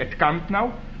back at Kant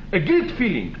now, a guilt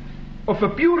feeling of a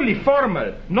purely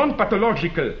formal,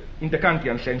 non-pathological, in the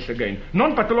Kantian sense again,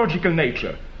 non-pathological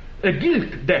nature, a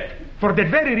guilt that, for that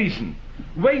very reason,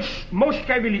 weighs most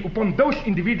heavily upon those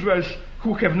individuals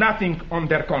who have nothing on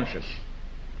their conscience.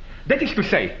 That is to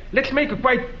say, let's make a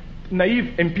quite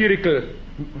naive empirical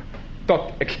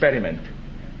thought experiment.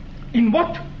 In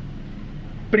what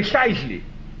precisely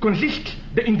consists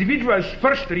the individual's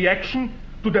first reaction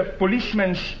to the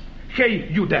policeman's, hey,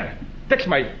 you there? That's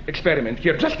my experiment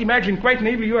here. Just imagine, quite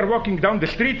naively, you are walking down the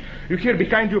street, you hear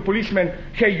behind you a policeman,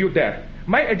 hey, you there?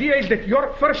 My idea is that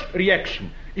your first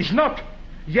reaction is not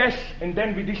yes, and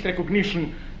then with this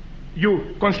recognition,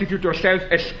 you constitute yourself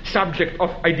as subject of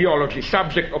ideology,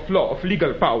 subject of law, of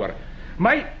legal power.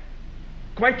 My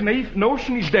quite naive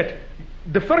notion is that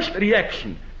the first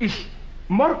reaction is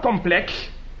more complex,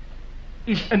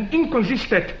 is an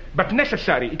inconsistent but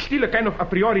necessary, it's still a kind of a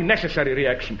priori necessary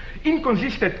reaction,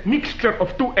 inconsistent mixture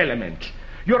of two elements.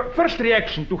 your first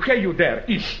reaction to "Hey, you there"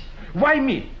 is, why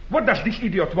me? What does this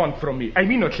idiot want from me?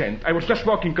 I'm innocent. I was just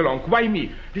walking along. Why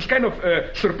me? This kind of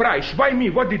surprise. Why me?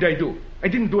 What did I do? I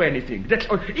didn't do anything. That's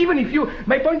all.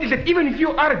 My point is that even if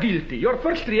you are guilty, your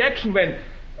first reaction when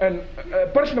a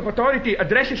person of authority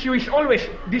addresses you is always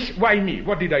this: why me?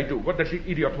 What did I do? What does this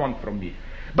idiot want from me?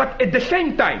 But at the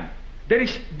same time, there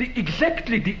is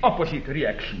exactly the opposite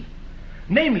reaction.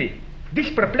 Namely, this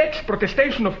perplexed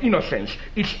protestation of innocence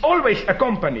is always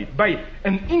accompanied by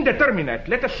an indeterminate,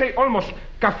 let us say almost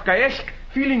Kafkaesque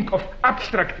feeling of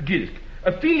abstract guilt,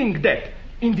 a feeling that,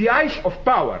 in the eyes of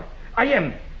power, I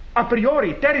am a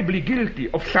priori terribly guilty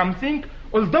of something,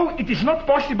 although it is not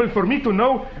possible for me to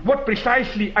know what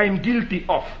precisely I am guilty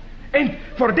of. And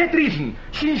for that reason,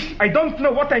 since I don't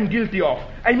know what I'm guilty of,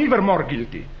 I'm even more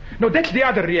guilty. Now that's the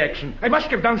other reaction. I must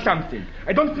have done something.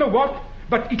 I don't know what,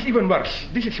 but it's even worse.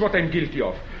 This is what I'm guilty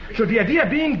of. So the idea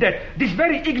being that this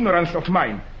very ignorance of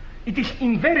mine, it is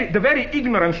in the very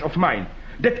ignorance of mine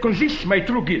that consists my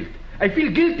true guilt. I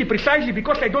feel guilty precisely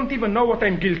because I don't even know what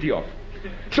I'm guilty of.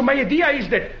 So my idea is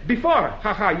that before,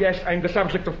 yes, I'm the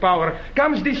subject of power,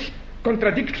 comes this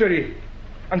contradictory,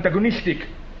 antagonistic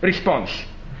response.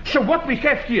 So what we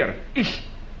have here is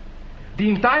the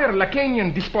entire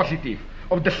Lacanian dispositive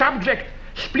of the subject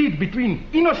split between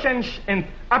innocence and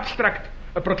abstract,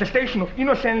 a protestation of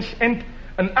innocence and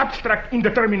an abstract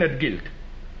indeterminate guilt.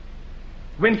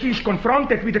 When he is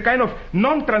confronted with a kind of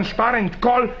non-transparent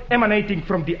call emanating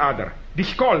from the other.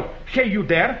 This call, "Hey, you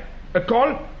there?" A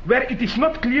call where it is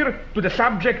not clear to the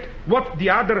subject what the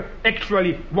other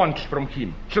actually wants from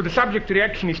him. So the subject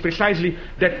reaction is precisely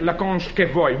that Lacan's "Que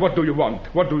voi?" What do you want?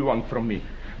 What do you want from me?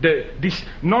 This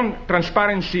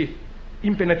non-transparency,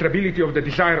 impenetrability of the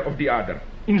desire of the other.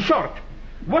 In short,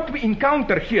 what we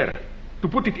encounter here, to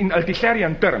put it in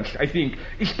Althusserien terms, I think,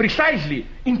 is precisely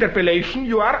interpellation.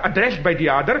 You are addressed by the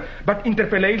other, but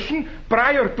interpellation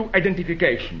prior to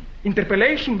identification.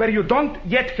 Interpellation where you don't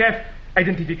yet have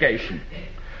identification.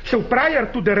 So prior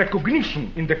to the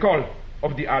recognition in the call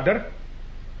of the other,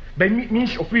 by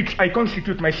means of which I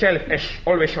constitute myself as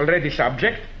always already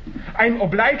subject, I'm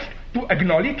obliged to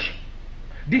acknowledge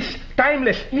this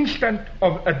timeless instant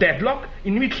of a deadlock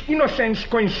in which innocence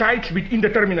coincides with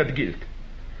indeterminate guilt.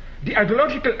 The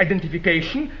ideological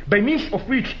identification, by means of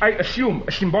which I assume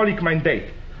a symbolic mandate,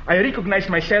 I recognize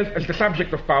myself as the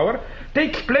subject of power,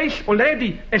 takes place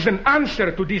already as an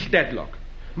answer to this deadlock.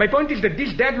 My point is that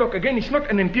this deadlock, again, is not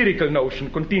an empirical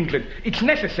notion, contingent. It's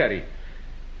necessary.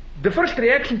 The first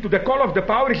reaction to the call of the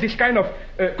power is this kind of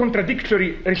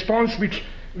contradictory response which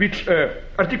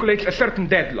articulates a certain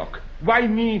deadlock. Why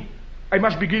me? I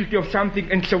must be guilty of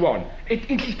something, and so on. It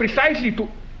is precisely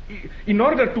in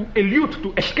order to elude,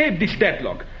 to escape this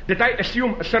deadlock, that I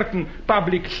assume a certain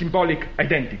public symbolic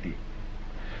identity.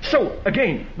 So,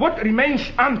 again, what remains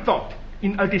unthought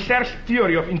in Althusser's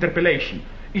theory of interpellation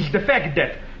is the fact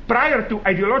that prior to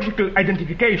ideological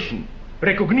identification,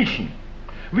 recognition,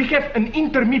 we have an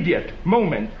intermediate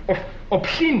moment of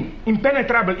obscene,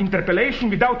 impenetrable interpellation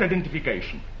without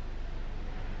identification.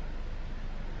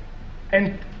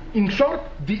 And in short,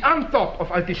 the unthought of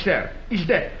Althusser is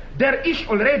that there is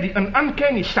already an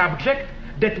uncanny subject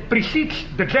that precedes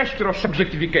the gesture of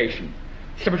subjectivization.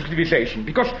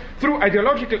 Because through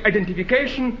ideological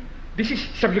identification, this is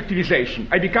subjectivization.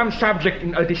 I become subject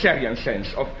in Althusserian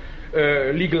sense of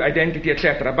legal identity,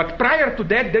 etc. But prior to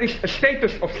that, there is a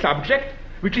status of subject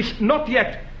which is not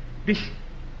yet this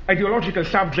ideological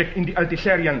subject in the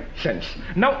Althusserian sense.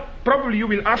 Now, probably you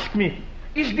will ask me,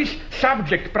 is this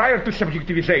subject prior to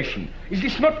subjectivization, is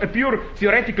this not a pure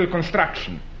theoretical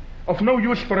construction of no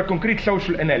use for a concrete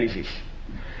social analysis?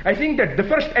 I think that the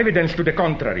first evidence to the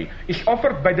contrary is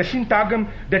offered by the syntagm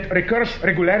that recurs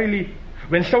regularly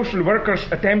when social workers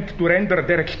attempt to render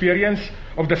their experience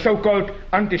of the so-called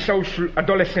antisocial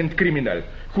adolescent criminal,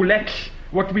 who lacks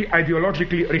what we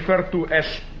ideologically refer to as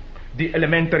the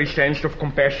elementary sense of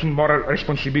compassion, moral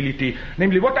responsibility.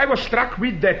 Namely, what I was struck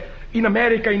with, that in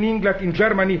America, in England, in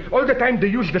Germany, all the time they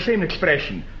use the same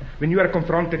expression. When you are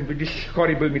confronted with this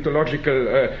horrible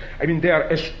mythological, they are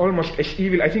almost as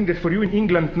evil. I think that for you in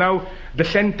England now, the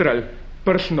central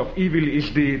person of evil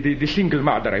is the single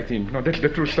mother, I think. No, that's the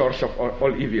true source of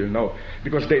all evil, no,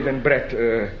 because they then bred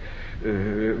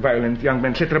violent young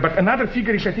men, etc. But another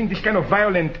figure is, I think, this kind of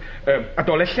violent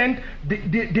adolescent,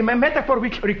 the metaphor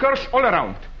which recurs all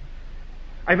around.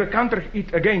 I've encountered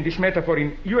it again, this metaphor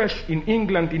in US, in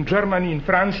England, in Germany, in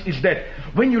France, is that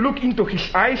when you look into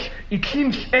his eyes, it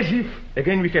seems as if,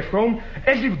 again we have home,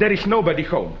 as if there is nobody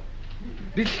home.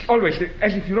 This always,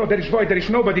 as if, there is void, there is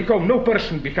nobody home, no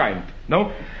person behind,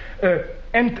 no?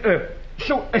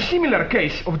 So a similar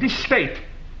case of this state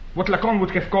what Lacan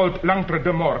would have called l'entre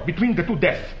deux morts, between the two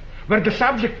deaths, where the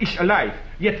subject is alive,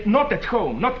 yet not at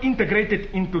home, not integrated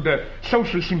into the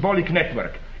social symbolic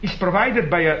network, is provided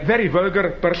by a very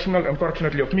vulgar, personal,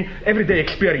 unfortunately of me, everyday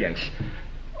experience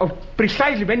of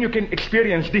precisely when you can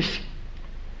experience this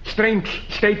strange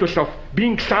status of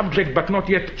being subject but not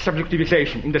yet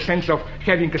subjectivization, in the sense of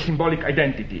having a symbolic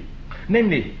identity.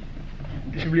 Namely,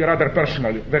 this will be rather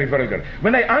personal, very vulgar.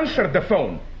 When I answer the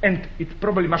phone, and it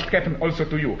probably must happen also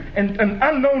to you, and an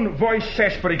unknown voice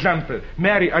says, for example,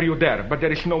 "Mary, are you there?" But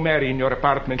there is no Mary in your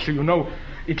apartment, so you know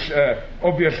it's an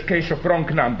obvious case of wrong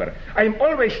number. I am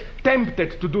always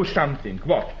tempted to do something.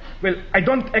 What? Well, I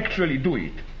don't actually do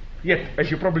it. Yet, as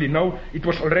you probably know, it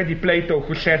was already Plato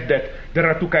who said that there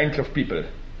are two kinds of people.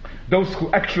 Those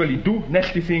who actually do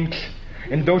nasty things,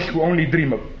 and those who only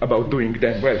dream about doing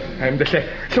them. Well, I'm the same.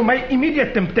 So my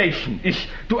immediate temptation is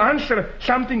to answer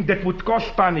something that would cause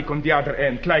panic on the other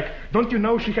end. Like, don't you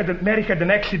know Mary had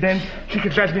an accident, she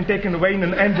had just been taken away in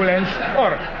an ambulance,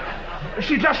 or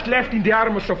she just left in the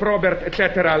arms of Robert,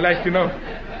 etc. Like, you know.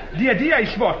 The idea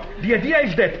is what? The idea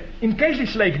is that in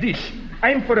cases like this,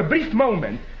 I am for a brief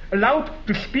moment allowed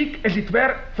to speak, as it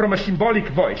were, from a symbolic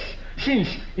voice.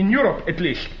 Since, in Europe at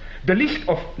least, the list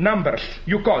of numbers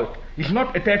you called is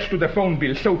not attached to the phone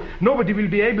bill, so nobody will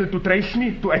be able to trace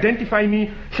me, to identify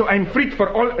me, so I'm freed for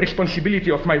all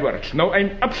responsibility of my words. No,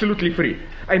 I'm absolutely free.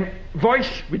 I'm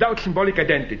voice without symbolic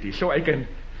identity, so I can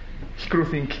screw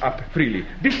things up freely.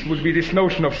 This would be this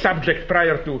notion of subject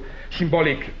prior to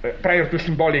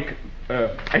symbolic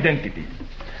identity.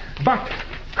 But,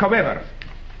 however,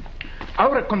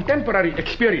 our contemporary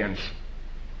experience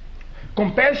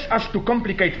compels us to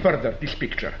complicate further this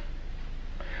picture.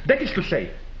 That is to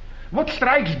say, what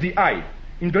strikes the eye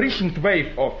in the recent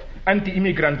wave of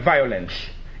anti-immigrant violence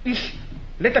is,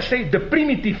 let us say, the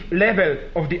primitive level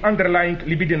of the underlying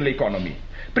libidinal economy.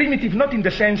 Primitive not in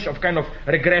the sense of kind of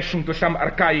regression to some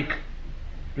archaic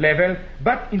level,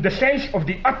 but in the sense of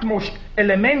the utmost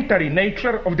elementary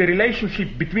nature of the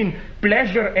relationship between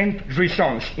pleasure and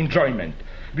jouissance, enjoyment,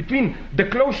 between the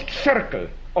closed circle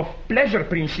of pleasure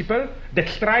principle that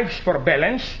strives for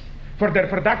balance, for the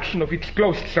reproduction of its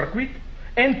closed circuit,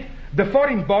 and the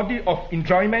foreign body of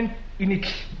enjoyment in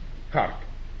its heart.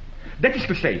 That is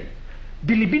to say,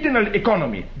 the libidinal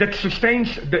economy that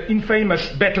sustains the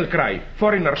infamous battle cry,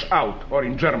 foreigners out, or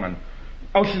in German,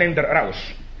 Ausländer raus,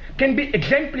 can be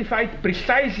exemplified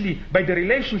precisely by the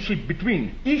relationship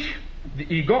between Ich, the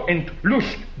ego, and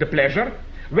Lust, the pleasure,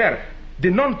 where the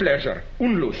non-pleasure,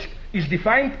 Unlust, is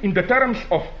defined in the terms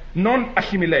of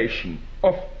non-assimilation,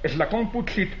 of, as Lacan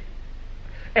puts it,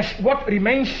 as what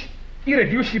remains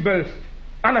irreducible,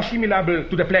 unassimilable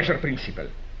to the pleasure principle.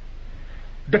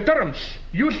 The terms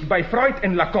used by Freud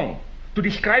and Lacan to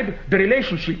describe the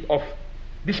relationship of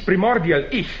this primordial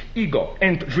Ich, ego,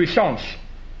 and jouissance,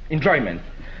 enjoyment,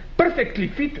 perfectly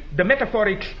fit the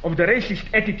metaphorics of the racist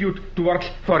attitude towards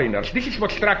foreigners. This is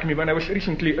what struck me when I was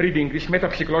recently reading these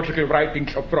metapsychological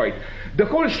writings of Freud. The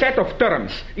whole set of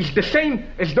terms is the same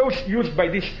as those used by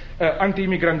these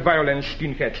anti-immigrant violence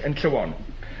skinheads and so on.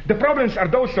 The problems are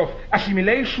those of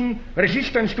assimilation,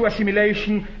 resistance to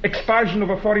assimilation, expulsion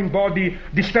of a foreign body,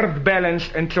 disturbed balance,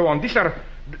 and so on. These are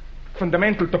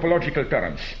fundamental topological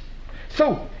terms.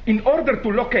 So, in order to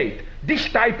locate this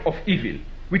type of evil,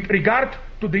 with regard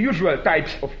to the usual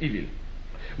types of evil,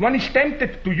 one is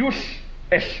tempted to use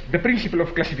as the principle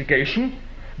of classification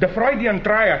the Freudian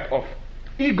triad of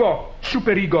ego,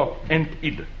 superego, and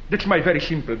id. That's my very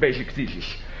simple basic thesis.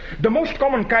 The most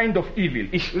common kind of evil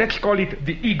is, let's call it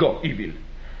the ego evil.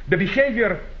 The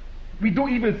behavior, we do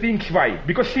evil things, why?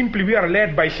 Because simply we are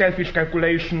led by selfish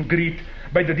calculation, greed,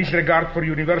 by the disregard for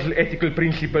universal ethical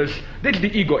principles. That's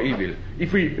the ego evil.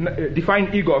 If we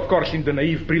define ego, of course, in the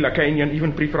naive pre-Lacanian,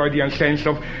 even pre-Freudian sense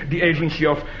of the agency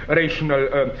of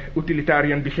rational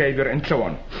utilitarian behavior and so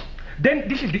on. Then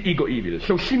this is the ego evil.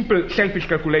 So simple selfish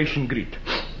calculation, greed,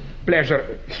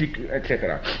 pleasure, seek,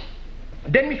 etc.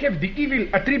 Then we have the evil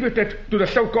attributed to the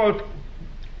so-called,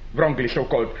 wrongly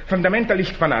so-called,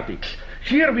 fundamentalist fanatics.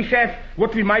 Here we have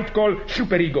what we might call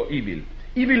superego evil.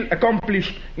 Evil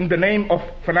accomplished in the name of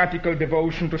fanatical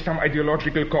devotion to some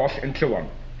ideological cause and so on.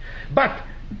 But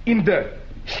in the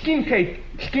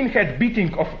skinhead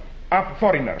beating of up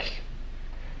foreigners,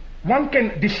 one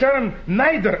can discern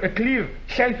neither a clear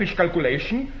selfish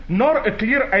calculation nor a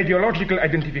clear ideological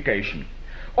identification.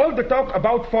 All the talk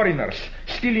about foreigners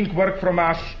stealing work from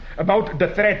us, about the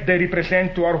threat they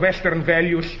represent to our Western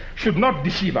values, should not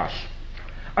deceive us.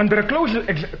 Under a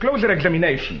closer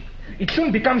examination, it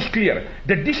soon becomes clear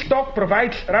that this talk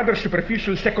provides rather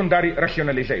superficial secondary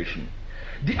rationalization.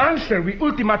 The answer we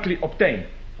ultimately obtain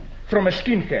from a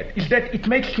skinhead is that it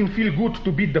makes him feel good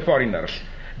to beat the foreigners,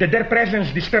 that their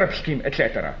presence disturbs him,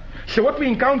 etc. So what we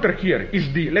encounter here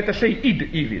is the, let us say, id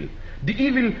evil. The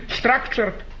evil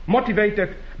structured,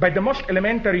 motivated by the most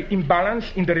elementary imbalance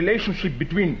in the relationship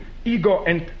between ego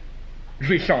and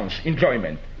jouissance,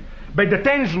 enjoyment, by the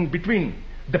tension between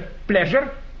the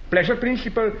pleasure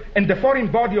principle, and the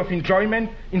foreign body of enjoyment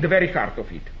in the very heart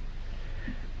of it.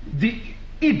 The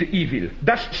id evil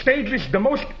thus stages the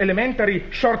most elementary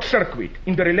short circuit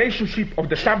in the relationship of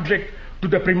the subject to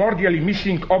the primordially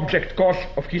missing object cause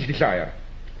of his desire.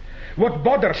 What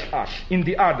bothers us in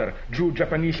the other, Jew,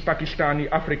 Japanese, Pakistani,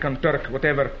 African, Turk,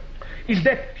 whatever, is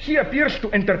that he appears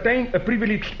to entertain a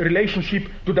privileged relationship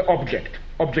to the object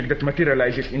that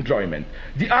materializes enjoyment.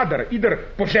 The other either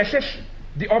possesses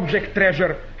the object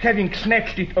treasure, having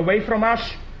snatched it away from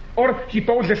us, or he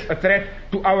poses a threat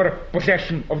to our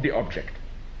possession of the object.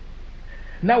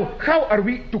 Now, how are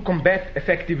we to combat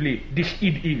effectively this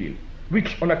id evil,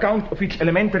 which on account of its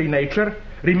elementary nature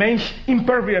remains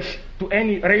impervious to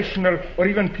any rational or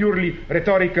even purely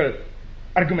rhetorical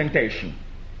argumentation?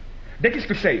 That is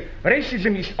to say,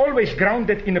 racism is always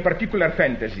grounded in a particular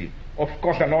fantasy of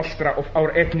Cosa Nostra, of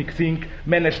our ethnic thing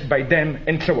menaced by them,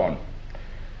 and so on,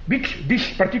 which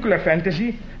this particular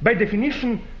fantasy, by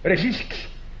definition, resists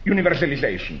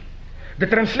universalization. The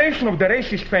translation of the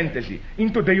racist fantasy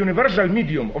into the universal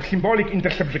medium of symbolic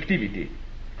intersubjectivity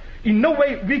in no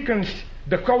way weakens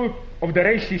the hold of the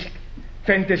racist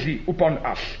fantasy upon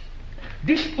us.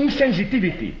 This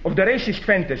insensitivity of the racist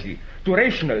fantasy to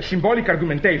rational symbolic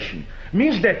argumentation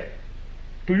means that,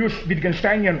 to use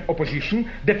Wittgensteinian opposition,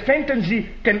 that fantasy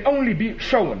can only be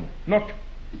shown, not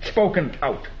spoken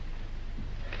out.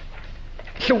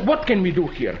 So what can we do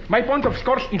here? My point, of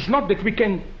course, is not that we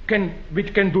can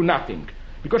do nothing,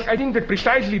 because I think that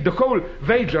precisely the whole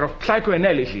wager of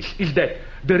psychoanalysis is that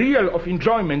the real of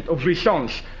enjoyment of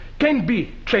jouissance can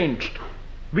be changed.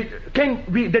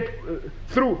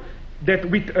 Through that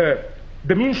with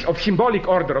the means of symbolic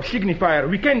order, of signifier,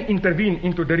 we can intervene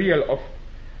into the real of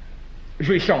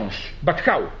jouissance. But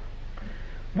how?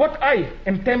 What I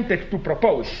am tempted to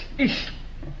propose is,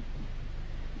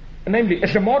 namely,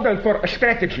 as a model for a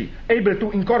strategy able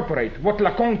to incorporate what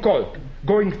Lacan called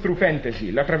going through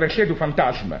fantasy, la traversée du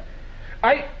fantasme,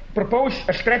 I propose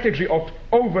a strategy of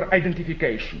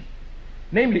over-identification,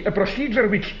 namely a procedure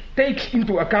which takes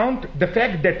into account the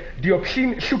fact that the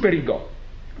obscene superego,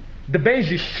 the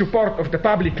basis support of the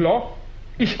public law,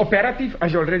 is operative,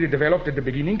 as already developed at the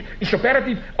beginning, is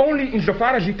operative only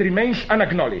insofar as it remains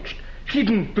unacknowledged,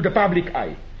 hidden to the public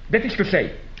eye. That is to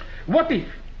say, what if,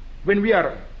 when we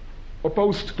are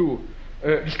opposed to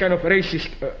this kind of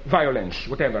racist violence,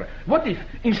 whatever, what if,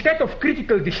 instead of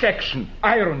critical dissection,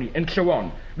 irony, and so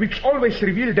on, which always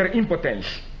reveal their impotence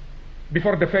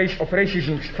before the face of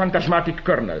racism's phantasmatic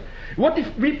kernel, what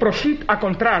if we proceed a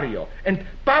contrario and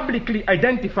publicly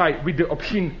identify with the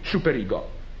obscene superego?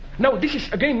 Now, this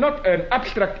is again not an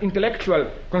abstract intellectual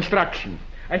construction.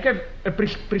 I have a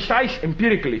precise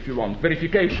empirical, if you want,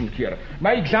 verification here.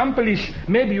 My example is,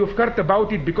 maybe you've heard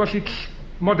about it because it's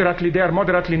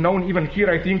moderately known even here,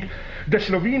 I think, the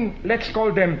Slovene, let's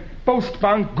call them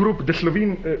post-punk group, the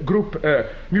Slovene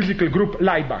musical group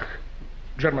Laibach,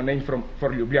 German name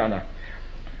for Ljubljana.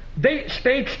 They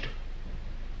staged,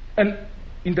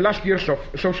 in the last years of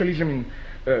socialism in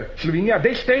Slovenia,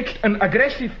 they staged an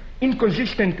aggressive,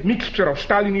 inconsistent mixture of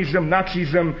Stalinism,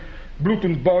 Nazism, Blut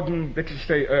und Boden, that is to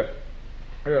say,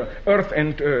 earth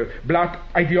and blood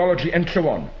ideology, and so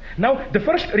on. Now, the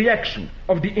first reaction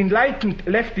of the enlightened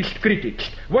leftist critics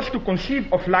was to conceive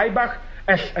of Laibach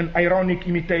as an ironic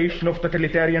imitation of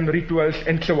totalitarian rituals,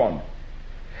 and so on.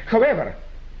 However,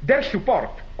 their support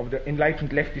of the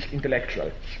enlightened leftist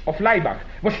intellectuals of Laibach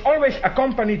was always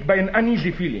accompanied by an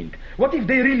uneasy feeling. What if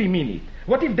they really mean it?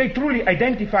 What if they truly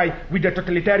identify with the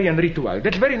totalitarian ritual?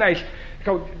 That's very nice,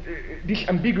 how this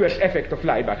ambiguous effect of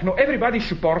Laibach. No, everybody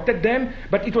supported them,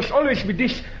 but it was always with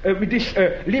this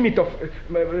limit of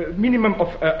minimum of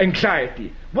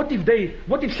anxiety. What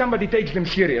if somebody takes them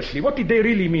seriously? What if they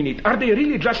really mean it? Are they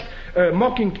really just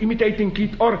mocking, imitating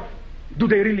it, or do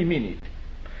they really mean it?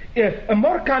 A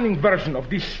more cunning version of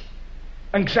this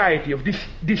anxiety, of this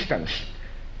distance,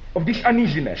 of this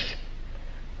uneasiness,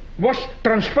 was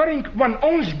transferring one's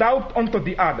own doubt onto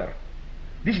the other.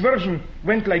 This version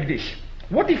went like this.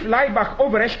 What if Laibach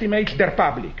overestimates their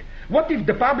public? What if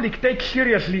the public takes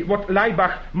seriously what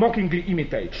Laibach mockingly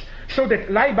imitates, so that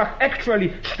Laibach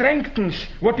actually strengthens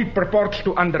what it purports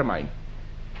to undermine?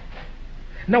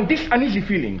 Now, this uneasy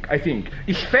feeling, I think,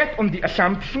 is fed on the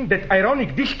assumption that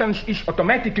ironic distance is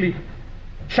automatically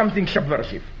something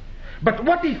subversive. But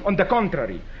what if, on the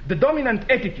contrary, the dominant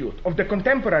attitude of the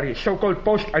contemporary so-called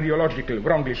post-ideological,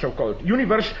 wrongly so-called,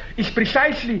 universe is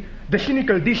precisely the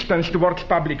cynical distance towards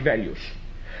public values?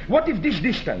 What if this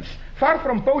distance, far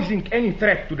from posing any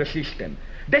threat to the system,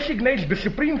 designates the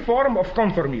supreme form of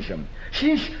conformism,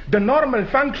 since the normal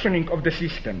functioning of the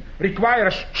system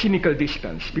requires cynical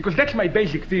distance? Because that's my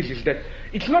basic thesis, that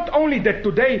it's not only that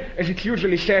today, as it's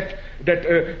usually said, that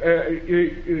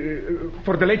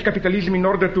for the late capitalism, in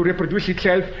order to reproduce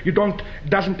itself,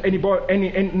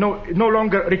 no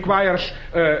longer requires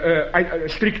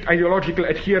strict ideological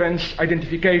adherence,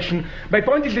 identification. My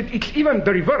point is that it's even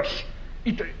the reverse.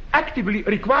 It actively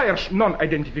requires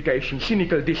non-identification,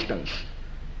 cynical distance.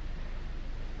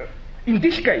 In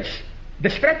this case, the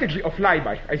strategy of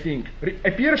Laibach, I think,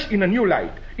 appears in a new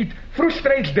light. It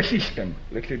frustrates the system,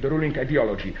 let's say the ruling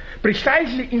ideology,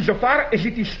 precisely insofar as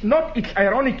it is not its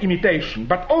ironic imitation,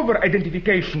 but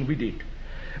over-identification with it.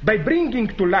 By bringing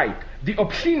to light the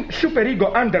obscene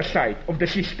superego underside of the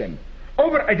system,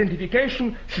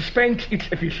 over-identification suspends its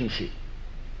efficiency.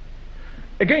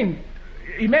 Again,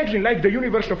 imagine like the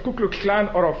universe of Ku Klux Klan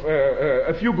or of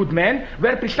A Few Good Men,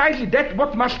 where precisely that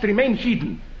what must remain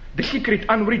hidden, the secret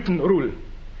unwritten rule.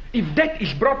 If that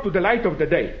is brought to the light of the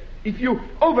day, if you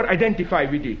over-identify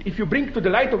with it, if you bring to the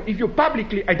light of, if you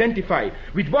publicly identify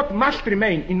with what must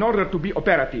remain in order to be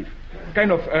operative,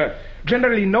 kind of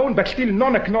generally known but still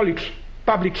non-acknowledged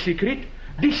public secret,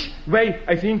 this way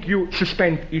I think you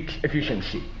suspend its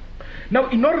efficiency. Now,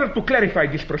 in order to clarify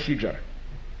this procedure,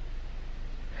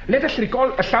 let us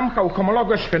recall a somehow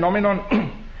homologous phenomenon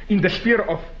in the sphere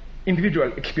of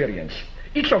individual experience.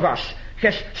 Each of us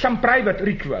has some private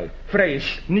ritual,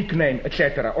 phrase, nickname,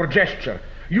 etc., or gesture,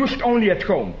 used only at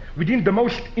home, within the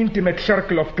most intimate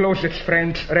circle of closest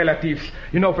friends, relatives.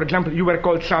 You know, for example, you were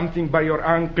called something by your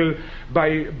uncle,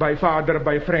 by father,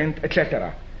 by a friend,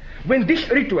 etc. When these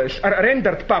rituals are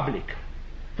rendered public,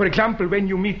 for example, when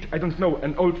you meet, I don't know,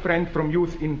 an old friend from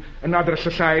youth in another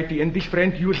society, and this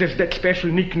friend uses that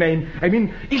special nickname, I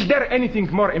mean, is there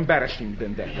anything more embarrassing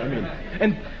than that? I mean,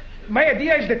 and my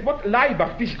idea is that what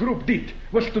Laibach, this group, did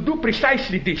was to do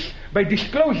precisely this. By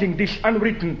disclosing this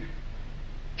unwritten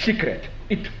secret,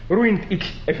 it ruined its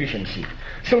efficiency.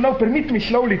 So now permit me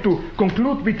slowly to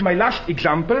conclude with my last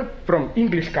example from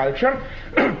English culture,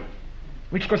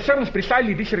 which concerns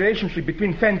precisely this relationship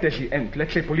between fantasy and,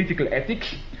 let's say, political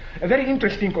ethics. A very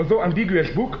interesting, although ambiguous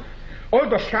book,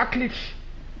 Aldous Huxley's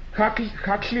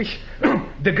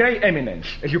The Grey Eminence,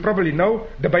 as you probably know,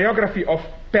 the biography of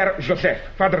Père Joseph,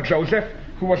 Father Joseph,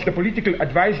 who was the political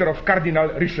advisor of Cardinal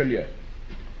Richelieu.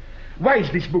 Why is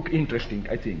this book interesting,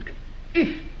 I think?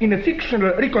 If, in a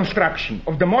fictional reconstruction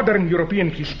of the modern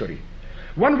European history,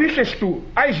 one wishes to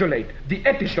isolate the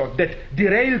episode that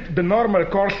derailed the normal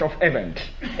course of events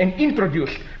and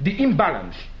introduced the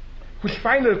imbalance whose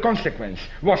final consequence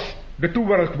was the two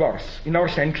world wars in our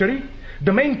century,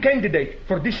 the main candidate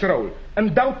for this role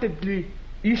undoubtedly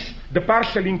is the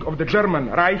parceling of the German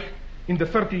Reich in the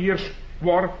 30 Years'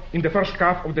 War in the first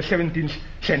half of the 17th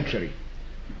century.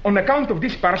 On account of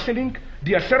this parceling,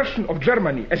 the assertion of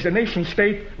Germany as a nation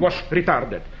state was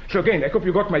retarded. So again, I hope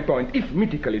you got my point. If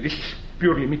mythically, this is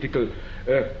purely mythical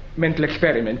mental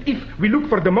experiment, if we look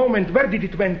for the moment, where did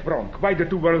it went wrong? Why the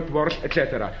two world wars,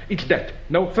 etc.? It's that.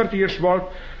 No, 30 years war,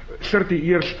 30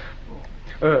 years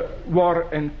war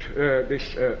and this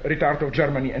retard of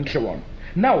Germany and so on.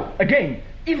 Now, again,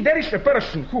 if there is a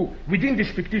person who, within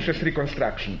this fictitious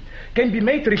reconstruction, can be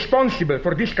made responsible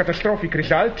for these catastrophic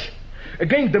results,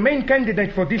 again, the main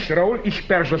candidate for this role is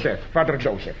Père Joseph, Father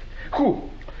Joseph, who,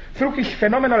 through his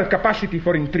phenomenal capacity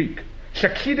for intrigue,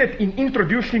 succeeded in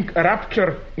introducing a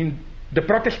rupture in the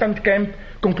Protestant camp,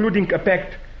 concluding a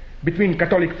pact between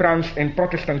Catholic France and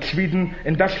Protestant Sweden,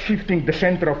 and thus shifting the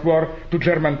center of war to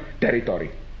German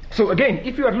territory. So again,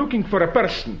 if you are looking for a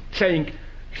person saying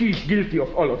he is guilty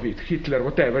of all of it, Hitler,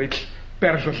 whatever, it's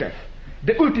Père Joseph,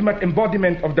 the ultimate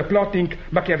embodiment of the plotting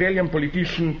Machiavellian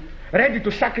politician, ready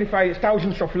to sacrifice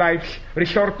thousands of lives,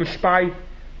 resort to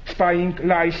spying,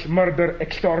 lies, murder,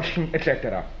 extortion,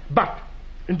 etc. But,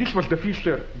 and this was the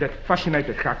feature that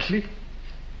fascinated Huxley,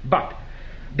 but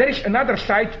there is another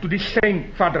side to this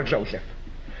same Father Joseph.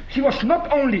 He was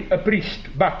not only a priest,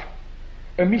 but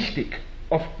a mystic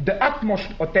of the utmost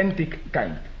authentic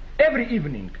kind. Every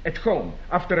evening at home,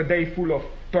 after a day full of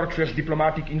tortuous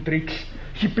diplomatic intrigues,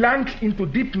 he plunged into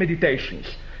deep meditations.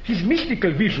 His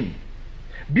mystical vision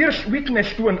bears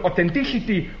witness to an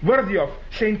authenticity worthy of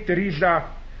Saint Teresa,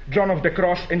 John of the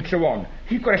Cross, and so on.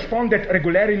 He corresponded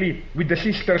regularly with the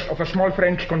sisters of a small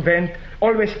French convent,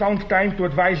 always found time to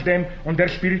advise them on their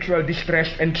spiritual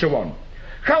distress, and so on.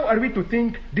 How are we to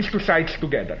think these two sides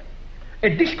together?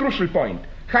 At this crucial point,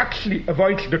 Huxley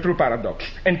avoids the true paradox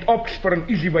and opts for an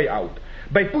easy way out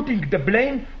by putting the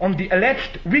blame on the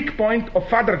alleged weak point of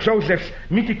Father Joseph's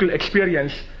mystical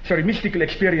experience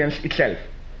itself.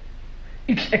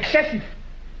 Its excessive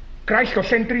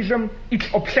Christocentrism, its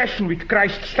obsession with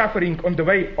Christ's suffering on the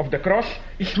way of the cross,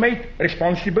 is made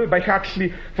responsible by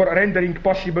Huxley for rendering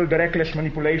possible the reckless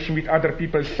manipulation with other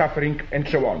people's suffering and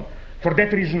so on. For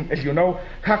that reason, as you know,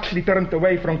 Huxley turned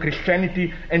away from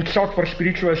Christianity and sought for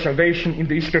spiritual salvation in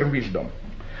the Eastern wisdom.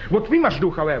 What we must do,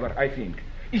 however, I think,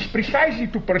 is precisely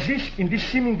to persist in this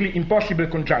seemingly impossible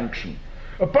conjunction.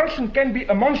 A person can be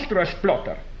a monstrous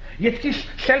plotter, yet his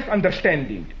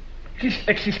self-understanding, his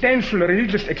existential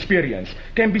religious experience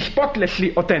can be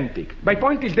spotlessly authentic. My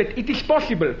point is that it is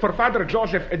possible for Father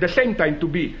Joseph at the same time to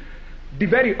be the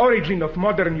very origin of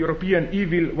modern European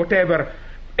evil, whatever.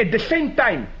 At the same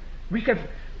time, we have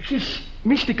his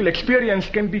mystical experience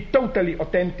can be totally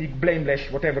authentic, blameless,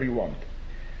 whatever you want.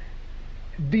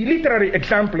 The literary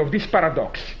example of this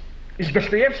paradox is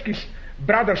Dostoevsky's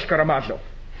Brothers Karamazov.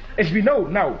 As we know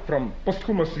now from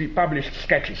posthumously published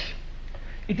sketches,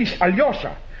 it is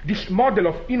Alyosha, this model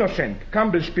of innocent,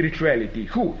 humble spirituality,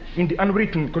 who, in the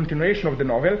unwritten continuation of the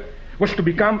novel, was to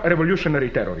become a revolutionary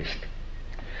terrorist.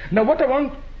 Now, what I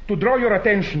want to draw your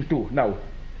attention to now,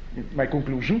 my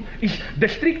conclusion, is the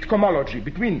strict homology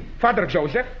between Father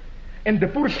Joseph and the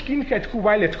poor skinhead who,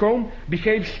 while at home,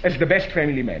 behaves as the best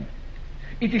family man.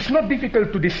 It is not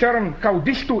difficult to discern how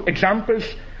these two examples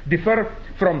differ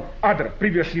from other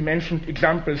previously mentioned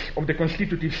examples of the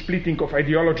constitutive splitting of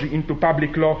ideology into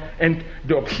public law and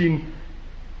the obscene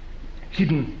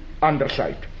hidden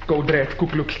underside, Code Red, Ku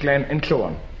Klux Klan, and so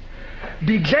on.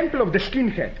 The example of the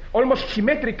skinhead almost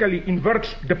symmetrically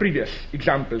inverts the previous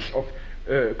examples of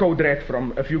Code Red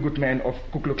from A Few Good Men, of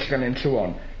Ku Klux Klan, and so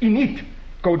on. In it,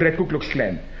 Code Red, Ku Klux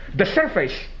Klan, the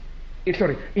surface,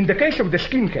 in the case of the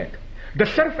skinhead, the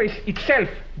surface itself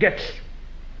gets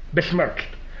besmirched.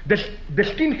 The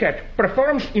skinhead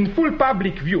performs in full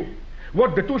public view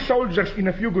what the two soldiers in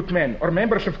A Few Good Men or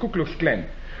members of Ku Klux Klan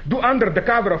do under the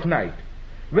cover of night,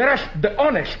 whereas the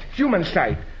honest human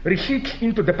side recedes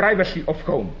into the privacy of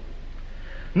home.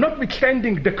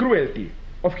 Notwithstanding the cruelty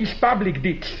of his public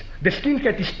deeds, the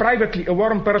skinhead is privately a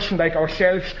warm person like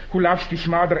ourselves who loves his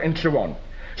mother and so on.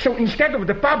 So instead of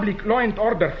the public law and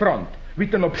order front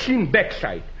with an obscene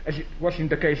backside, as it was in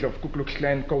the case of Ku Klux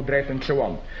Klan, Code Red, and so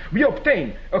on, we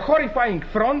obtain a horrifying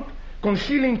front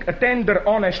concealing a tender,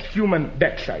 honest human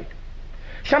backside.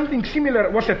 Something similar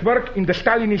was at work in the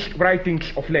Stalinist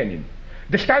writings of Lenin.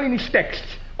 The Stalinist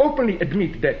texts openly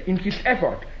admit that in his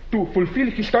effort to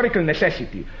fulfill historical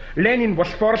necessity, Lenin was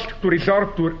forced to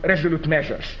resort to resolute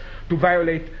measures, to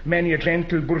violate many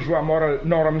gentle bourgeois moral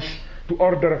norms, to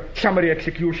order summary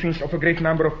executions of a great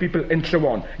number of people, and so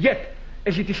on. Yet,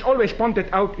 as it is always pointed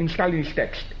out in Stalinist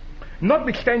text,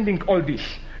 notwithstanding all this,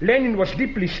 Lenin was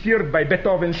deeply stirred by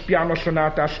Beethoven's piano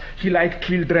sonatas, he liked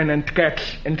children and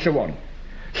cats, and so on.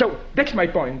 So, that's my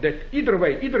point, that either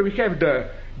way, either we have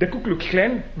the Ku Klux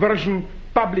Klan version,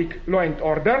 public law and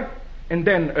order, and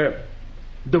then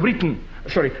the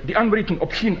unwritten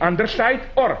obscene underside,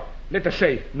 or, let us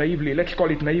say, naively, let's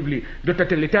call it naively, the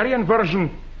totalitarian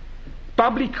version,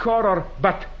 public horror,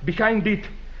 but behind it,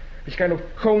 this kind of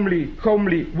homely,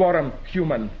 warm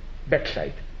human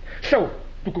backside. So,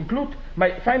 to conclude,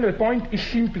 my final point is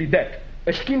simply that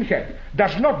a skinhead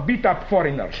does not beat up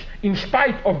foreigners in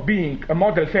spite of being a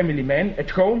model family man at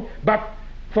home, but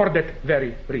for that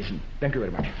very reason. Thank you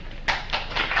very much.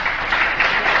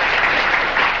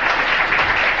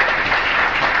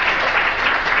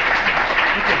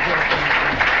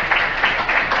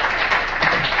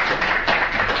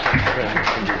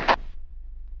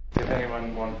 If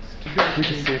anyone wants to, we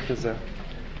can see if there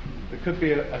could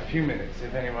be a few minutes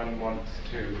if anyone wants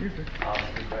to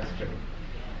ask a question.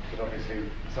 But obviously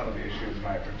some of the issues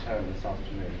might return this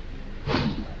afternoon.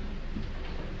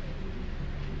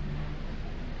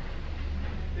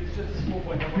 It's just a small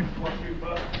point I wanted to ask you,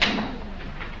 but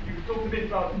you've talked a bit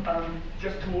about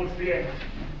just towards the end.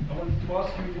 I wanted to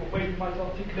ask you what way you might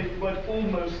articulate the word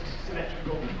almost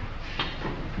symmetrical.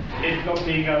 It not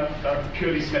being a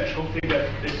purely symmetrical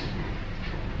figure, this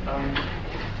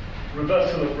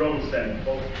reversal of roles then.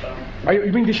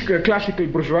 You mean this classical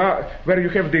bourgeois, where you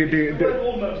have the word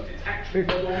almost, it's actually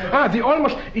almost. The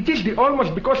almost, it is the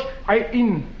almost, because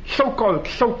in so-called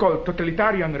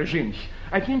totalitarian regimes,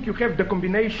 I think you have the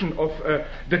combination of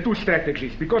the two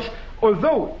strategies, because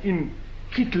although in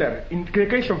Hitler, in the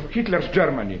case of Hitler's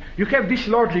Germany, you have this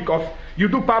logic of you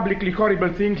do publicly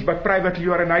horrible things, but privately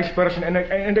you are a nice person. And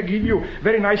I give you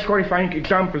very nice, horrifying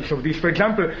examples of this. For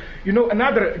example, you know,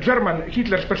 another German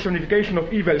Hitler's personification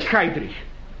of evil is Heydrich.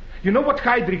 You know what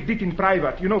Heydrich did in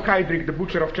private? You know Heydrich, the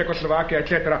butcher of Czechoslovakia,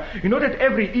 etc. You know that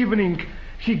every evening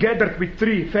he gathered with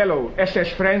 3 fellow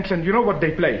SS friends, and you know what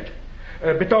they played?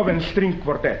 Beethoven's string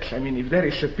quartets. I mean, if there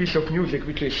is a piece of music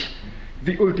which is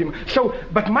the ultimate. So,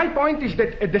 but my point is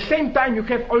that at the same time you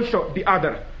have also the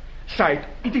other side.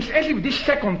 It is as if this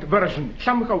second version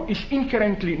somehow is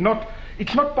inherently not,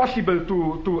 it's not possible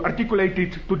to articulate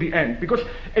it to the end. Because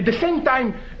at the same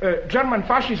time, German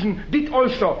fascism did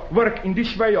also work in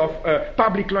this way of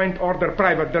public law and order,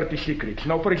 private dirty secrets.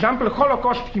 Now, for example,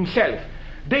 Holocaust himself,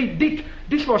 they did,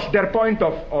 this was their point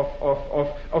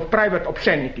of private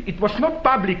obscenity. It was not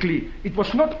publicly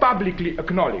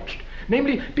acknowledged.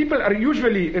 Namely, people are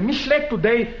usually misled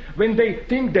today when they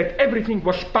think that everything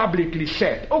was publicly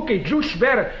said. Okay, Jews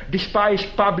were despised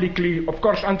publicly, of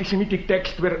course anti-Semitic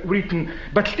texts were written,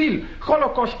 but still,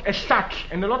 Holocaust as such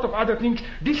and a lot of other things,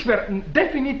 these were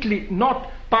definitely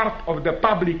not part of the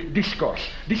public discourse.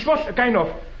 This was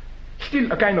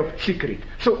still a kind of secret.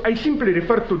 So I simply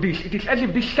refer to this. It is as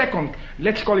if this second,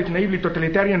 let's call it naively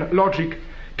totalitarian logic,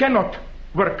 cannot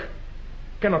work,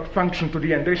 cannot function to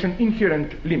the end. There is an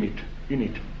inherent limit in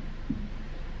it.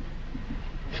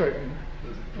 Sorry.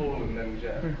 There's Paul and then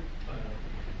Jeff.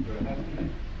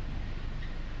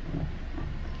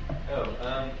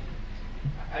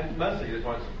 I mostly just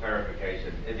want some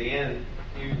clarification. At the end,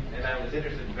 and I was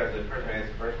interested because the person who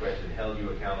asked the first question held you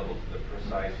accountable to the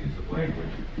precise use of language,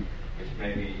 which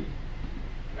maybe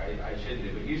I shouldn't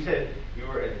do. But you said you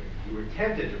were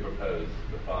tempted to propose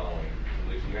the following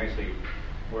solution. You actually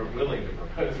weren't willing to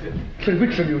propose it. So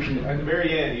which solution? At the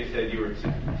very end, you said you were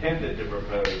tempted to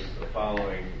propose the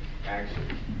following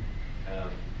action.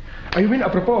 You mean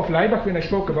apropos of Laibach when I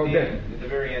spoke about that? At the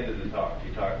very end of the talk,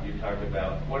 you talked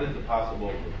about what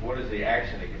is the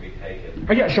action that can be taken.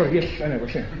 Oh, yeah, sorry, yes, I know,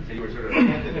 sure. So you were sort of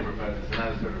tempted to propose this, and I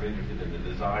was sort of interested in the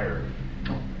desire,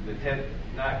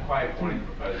 not quite wanting to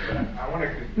propose, but I want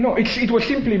to... No, it was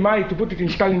simply to put it in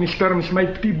Stalinist terms, my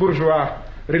petit bourgeois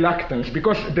reluctance,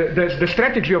 because the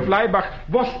strategy of Laibach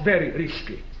was very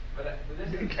risky.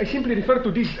 I simply refer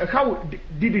to this, how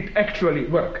did it actually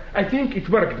work? I think it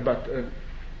worked, but...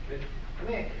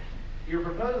 your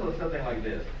proposal is something like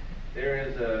this. There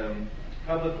is a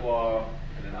public law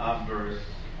and an obverse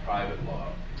private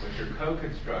law, which are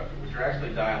co-constructed, which are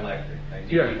actually dialectic. They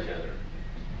need each other.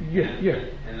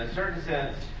 In a certain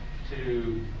sense,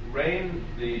 to rein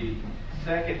the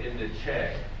second into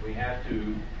check, we have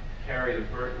to carry the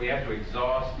first. We have to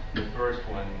exhaust the first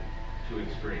one to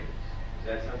extremes. Is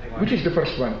that something like? Which is the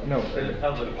first one? No. The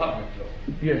public law.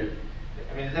 Yeah.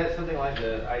 I mean, is that something like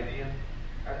the idea?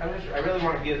 I really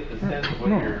want to get the sense of what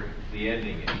the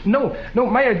ending is. No.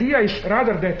 My idea is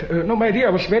rather that. My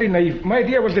idea was very naive. My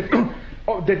idea was that.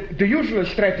 That the usual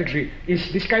strategy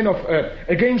is this kind of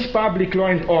against public law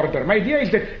and order. My idea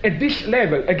is that at this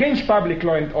level, against public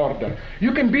law and order,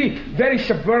 you can be very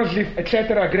subversive,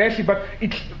 etc., aggressive, but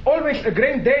it's always a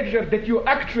great danger that you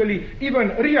actually even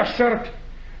reassert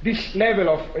this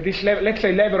level, let's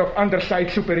say, level of underside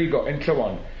superego and so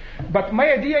on. But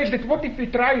my idea is that what if we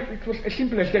try, it was as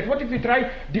simple as that, what if we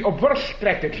try the obverse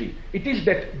strategy? It is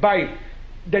that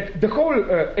the whole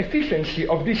efficiency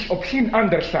of this obscene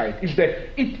underside is that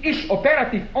it is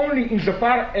operative only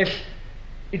insofar as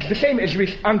it's the same as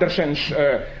with Andersen's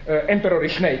Emperor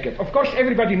is Naked. Of course,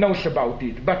 everybody knows about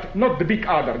it, but not the big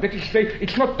other. That is to say,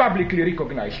 it's not publicly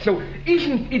recognized. So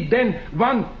isn't it then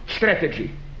one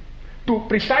strategy to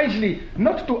precisely,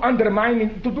 not to undermine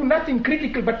it, to do nothing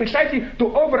critical, but precisely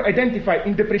to over-identify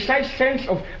in the precise sense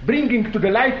of bringing to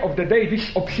the light of the day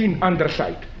this obscene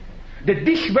underside? That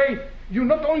this way, you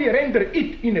not only render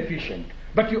it inefficient,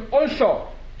 but you also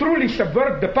truly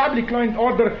subvert the public law and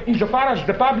order insofar as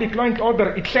the public law and order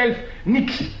itself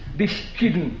needs this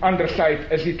hidden underside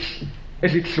as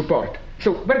its support.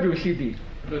 So where do you see the...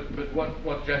 But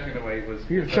what Jeff in a way was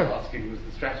asking was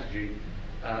the strategy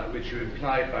which you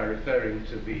implied by referring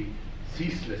to the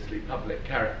ceaselessly public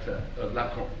character of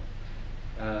Lacan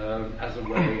as a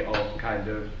way of kind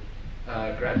of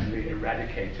gradually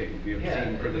eradicating the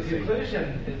obscene privacy.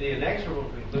 The inexorable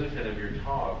conclusion of your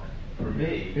talk, for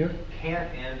me,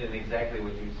 can't end in exactly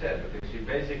what you said, because you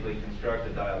basically construct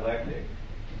a dialectic,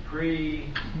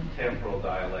 pre-temporal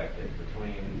dialectic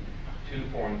between two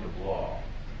forms of law.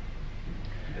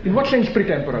 In what sense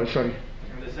pre-temporal, sorry?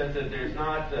 In the sense that there's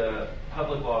not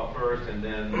public law first and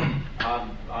then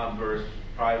obverse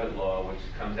private law, which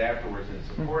comes afterwards and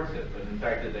supports it, but in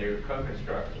fact that they are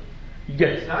co-constructed.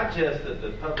 Yes. It's not just that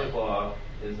the public law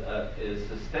is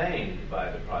sustained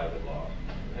by the private law.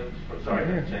 Sorry,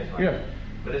 I changed my mind.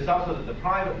 But it's also that the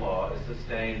private law is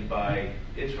sustained by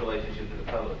its relationship to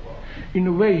the public law. In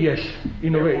a way, yes.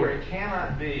 In a way. Therefore, it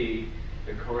cannot be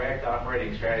the correct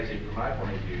operating strategy, from my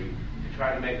point of view, to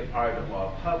try to make the private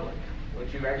law public.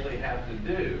 What you actually have to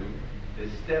do is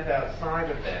step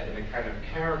outside of that in a kind of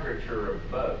caricature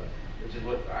of both, which is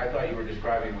what I thought you were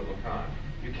describing with Lacan.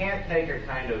 You can't take a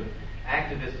kind of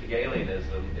activistic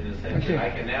alienism in the sense that I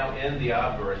can now end the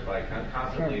obverse by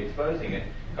constantly exposing it,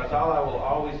 because all I will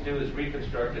always do is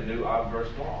reconstruct a new obverse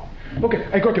law. Okay,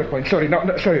 I got your point. Sorry,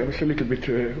 sorry, I was a little bit,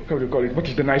 how do you call it? What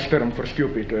is the nice term for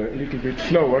stupid? A little bit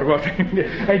slow or what?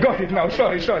 I got it now,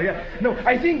 sorry. Yeah. No,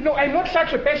 I think, no, I'm not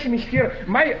such a pessimist here.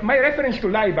 My reference to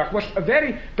Laibach was a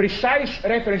very precise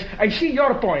reference. I see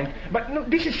your point, but no,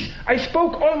 I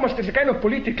spoke almost as a kind of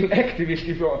political activist,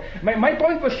 if you will. My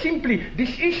point was simply,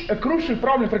 this is a crucial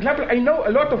problem. For example, I know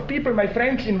a lot of people, my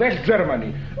friends in West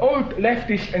Germany, old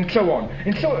leftists and so on.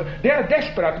 And so they are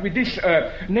desperate with these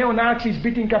neo-Nazis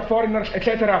beating up foreigners,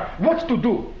 etc. What to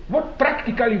do? What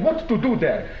to do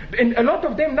there? And a lot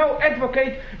of them now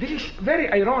advocate, this is very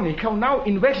ironic, how now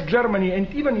in West Germany and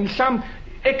even in some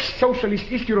ex-socialist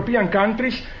East European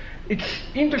countries, it's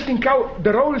interesting how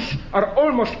the roles are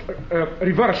almost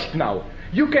reversed now.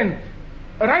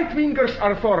 Right-wingers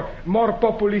are for more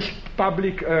populist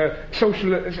public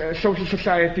civil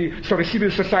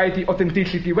society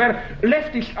authenticity, where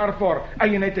leftists are for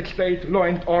alienated state, law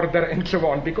and order, and so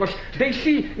on, because they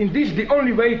see in this the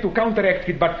only way to counteract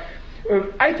it. But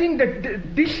I think that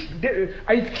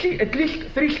I see at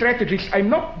least three strategies. I'm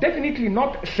definitely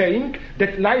not saying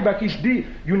that Laibach is the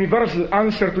universal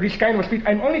answer to this kind of speech.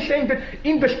 I'm only saying that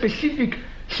in the specific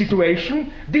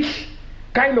situation, this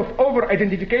kind of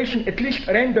over-identification at least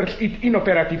renders it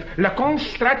inoperative. Lacan's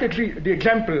strategy, the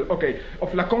example, of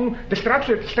Lacan, the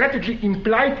strategy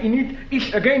implied in it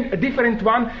is again a different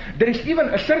one. There is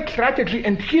even a third strategy,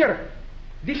 and here,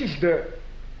 this is the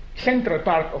central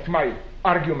part of my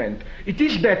argument. It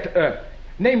is that,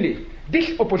 namely,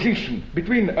 this opposition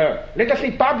between, let us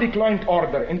say, public law and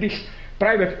order and this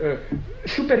private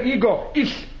superego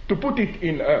is, to put it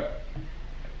in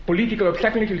political or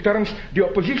technical terms, the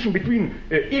opposition between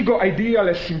ego ideal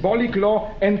as symbolic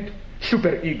law and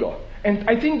superego. And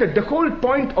I think that the whole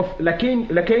point of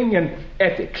Lacanian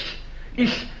ethics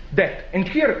is that, and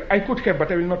here I could have,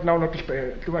 but I will not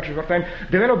spend too much of your time,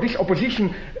 develop this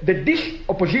opposition, that this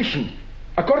opposition,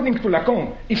 according to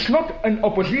Lacan, is not an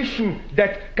opposition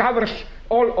that covers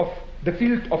all of the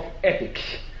field of ethics.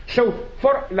 So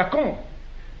for Lacan,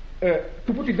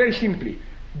 to put it very simply,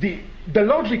 the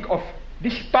logic of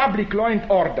this public law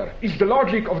and order is the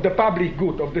logic of the public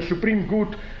good, of the supreme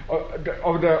good,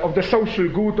 of the social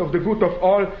good, of the good of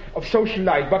all, of social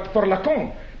life. But for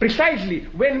Lacan, precisely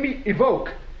when we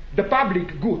evoke the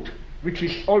public good,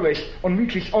 on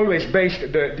which is always based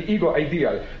the ego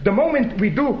ideal, the moment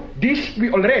we do this, we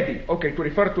already, to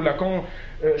refer to Lacan,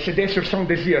 céder sur son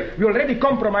désir, we already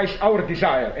compromise our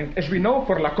desire. And as we know,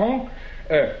 for Lacan,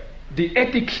 the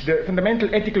ethics, the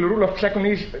fundamental ethical rule of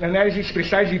psychoanalysis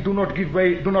precisely do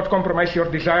not compromise your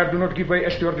desire, do not give way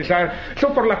as to your desire.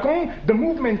 So for Lacan, the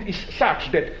movement is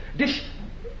such that this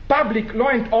public law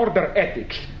and order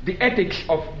ethics, the ethics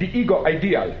of the ego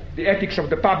ideal, the ethics of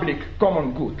the public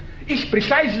common good, is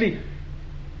precisely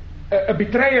a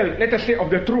betrayal, let us say, of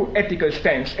the true ethical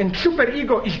stance. And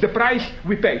superego is the price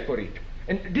we pay for it.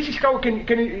 And this is how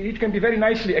it can be very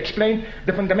nicely explained,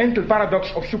 the fundamental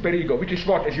paradox of superego, which is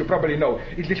what, as you probably know,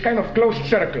 is this kind of closed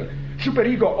circle.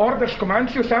 Superego orders,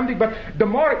 commands you something, but the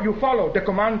more you follow the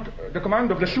command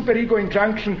of the superego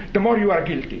injunction, the more you are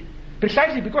guilty.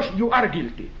 Precisely because you are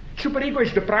guilty. Superego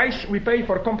is the price we pay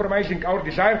for compromising our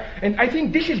desire, and I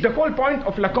think this is the whole point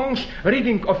of Lacan's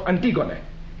reading of Antigone.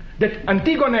 That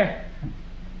Antigone,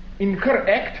 in her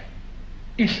act,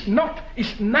 is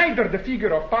neither the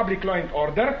figure of public law and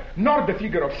order nor the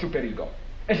figure of superego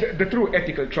as the true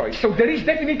ethical choice. So there is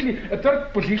definitely a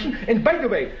third position. And by the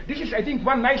way, this is, I think,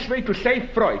 one nice way to say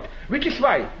Freud, which is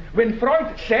why when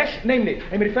Freud says, namely,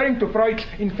 I'm referring to Freud's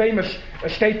infamous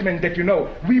statement that,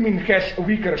 women has a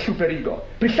weaker superego,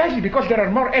 precisely because they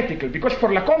are more ethical, because for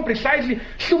Lacan precisely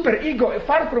superego,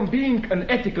 far from being an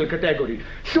ethical category,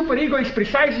 superego is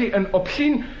precisely an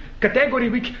obscene category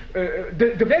which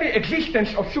the very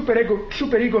existence of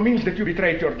superego means that you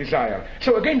betrayed your desire.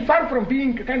 So again, far from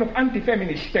being a kind of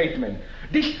anti-feminist statement,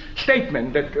 this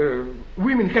statement that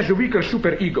women has a weaker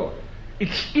superego,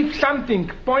 if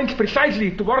something points precisely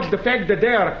towards the fact that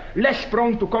they are less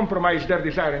prone to compromise their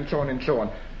desire and so on and so on.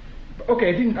 Okay,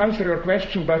 I didn't answer your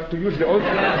question, but to use the old...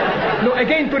 No,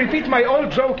 again, to repeat my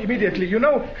old joke immediately. You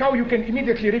know how you can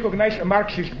immediately recognize a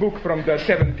Marxist book from the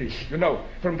 70s,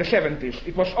 from the 70s.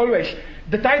 It was always...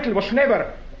 The title was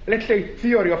never, let's say,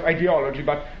 theory of ideology,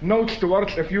 but notes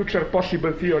towards a future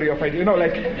possible theory of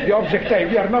ideology. Like the object A.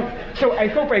 We are not... So I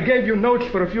hope I gave you notes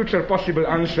for a future possible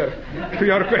answer to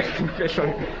your question. Okay,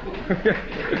 sorry.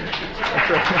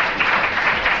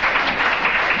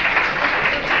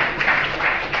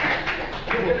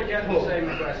 You're going to get the same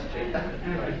question.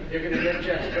 You're going to get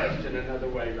Jeff's question another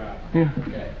way round. Yeah.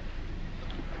 Okay.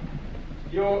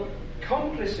 Your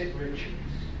complicit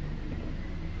rituals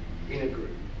in a group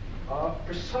are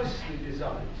precisely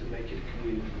designed to make it a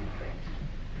community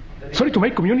of fate. Sorry, to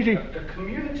make community? A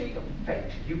community of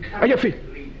fate. You cannot lead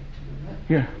it.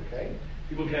 Yeah. Okay?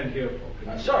 People can't hear.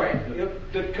 Sorry,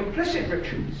 the complicit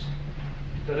rituals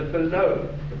that are below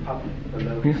the public,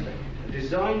 below the state, are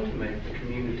designed to make the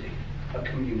community a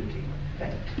community of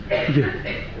fate.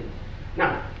 Yeah.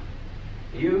 Now,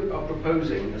 you are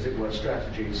proposing, as it were,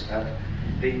 strategies at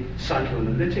the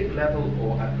psychoanalytic level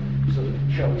or at sort of,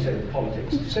 shall we say, the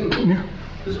politics of symbol. Yeah.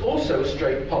 There's also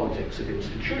straight politics of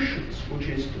institutions, which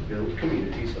is to build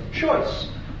communities of choice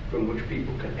from which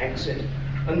people can exit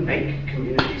and make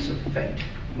communities of fate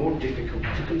more difficult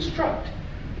to construct.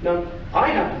 Now, I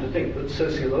happen to think that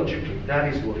sociologically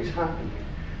that is what is happening.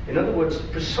 In other words,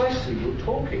 precisely you're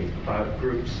talking about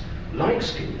groups like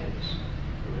skinheads,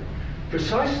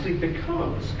 precisely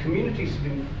because communities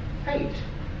of fate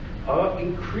are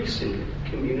increasingly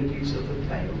communities of the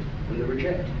failed and the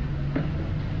rejected.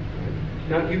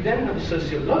 Now, you then have a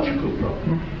sociological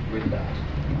problem with that.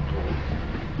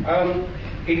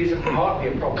 It is partly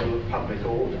a problem of public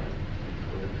order,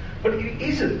 but it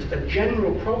isn't a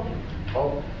general problem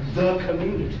of the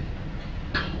community.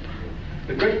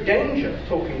 The great danger of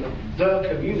talking of the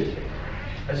community,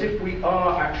 as if we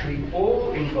are actually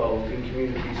all involved in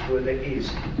communities where there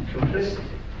is complicity,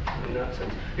 in that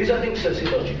sense, is, I think,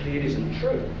 sociologically it isn't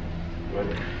true.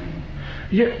 Right?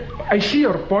 Yeah, I see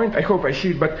your point. I hope I see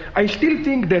it, but I still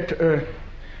think that,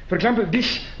 for example,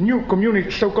 these new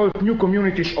communities, so-called new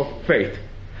communities of faith,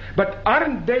 but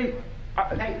aren't they?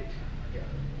 Faith.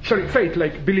 Sorry, faith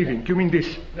like believing. You mean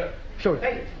this? No. Sorry.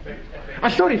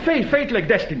 Faith. Sorry, faith like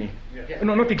destiny. Yeah.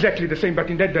 No, not exactly the same, but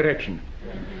in that direction.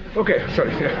 Okay,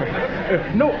 sorry.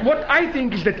 No, what I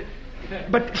think is that,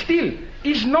 but still,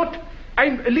 is not.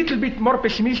 I'm a little bit more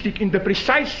pessimistic in the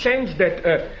precise sense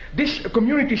that these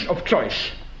communities of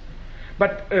choice.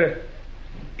 But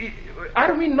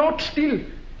are we not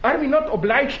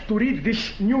obliged to read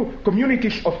these new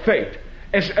communities of faith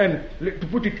as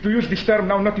to use this term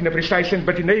now not in a precise sense,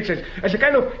 but in a sense, as a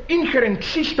kind of inherent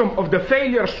system of the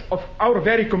failures of our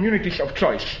very communities of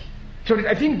choice? So that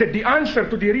I think that the answer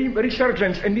to the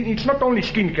resurgence, and it's not only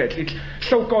skinheads, it's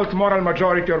so-called moral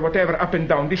majority or whatever, up and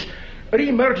down, this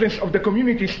re-emergence of the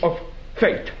communities of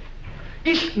faith.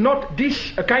 Is not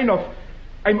this a kind of,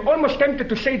 I'm almost tempted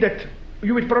to say that,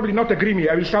 you will probably not agree with me,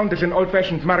 I will sound as an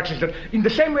old-fashioned Marxist, that in the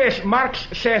same way as Marx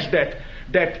says that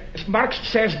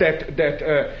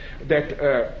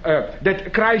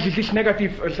crisis is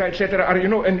negative, etc., are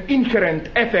an inherent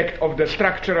effect of the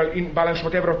structural imbalance,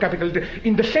 whatever, of capitalism.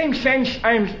 In the same sense,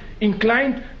 I am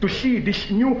inclined to see these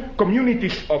new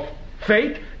communities of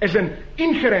faith as an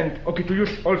inherent, okay, to use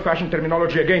old-fashioned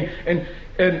terminology again, an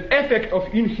effect of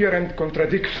inherent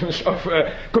contradictions of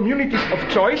communities of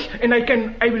choice. And I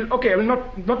will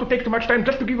not to take too much time,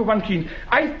 just to give you one hint.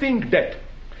 I think that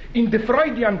in the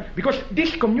Freudian, because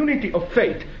this community of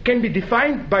faith can be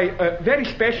defined by a very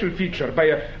special feature, by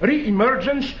a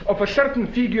re-emergence of a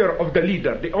certain figure of the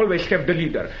leader. They always have the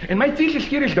leader. And my thesis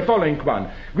here is the following one.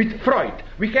 With Freud,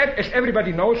 we have, as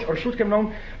everybody knows, or should have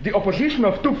known, the opposition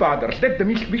of two fathers.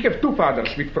 We have two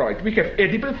fathers with Freud. We have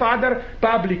Oedipal father,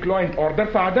 public law and order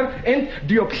father, and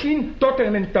the obscene,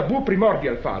 totem and taboo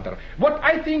primordial father. What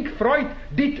I think Freud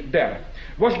did there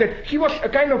was that he was a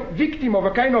kind of victim of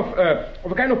a kind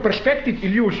of perspective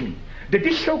illusion. That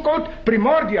this so-called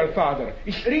primordial father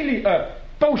is really a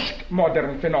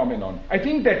postmodern phenomenon. I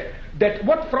think that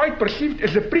what Freud perceived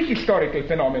as a prehistorical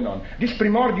phenomenon, this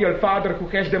primordial father who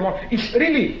has them all, is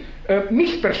really a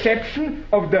misperception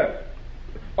of the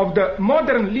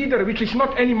modern leader, which is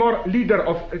not anymore leader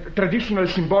of traditional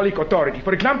symbolic authority.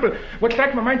 For example, what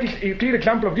struck my mind is a clear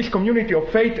example of this community of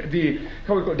faith,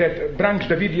 that Branch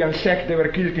Davidian sect, they were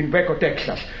killed in Waco,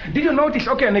 Texas. Did you notice,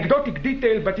 anecdotic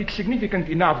detail, but it's significant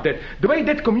enough, that the way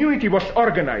that community was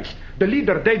organized, the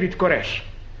leader, David Koresh,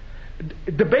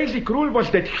 the basic rule was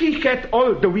that he had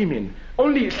all the women.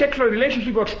 Only sexual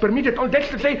relationship was permitted. That's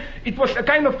to say, it was a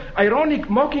kind of ironic,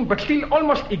 mocking, but still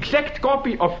almost exact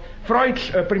copy of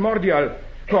Freud's primordial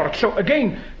court. So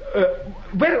again,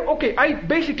 I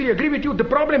basically agree with you. The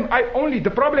problem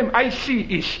I see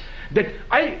is that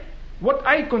what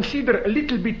I consider a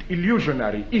little bit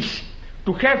illusionary is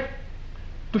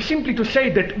to simply say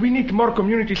that we need more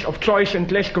communities of choice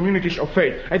and less communities of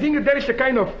faith. I think that there is a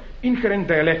kind of inherent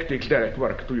dialectics there at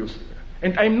work to use.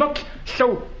 And I'm not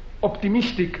so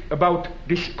optimistic about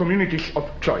these communities of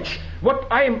choice. What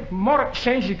I am more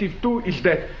sensitive to is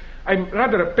that I'm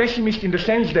rather a pessimist in the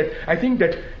sense that I think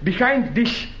that behind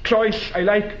this choice,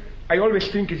 I always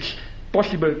think it's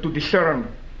possible to discern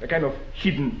a kind of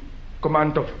hidden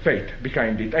command of faith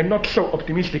behind it. I'm not so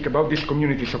optimistic about these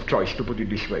communities of choice, to put it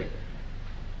this way.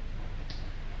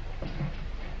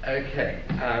 Okay,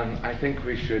 I think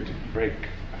we should break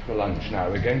for lunch now.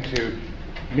 We're going to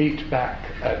meet back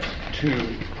at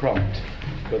 2 prompt.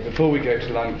 But before we go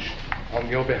to lunch, on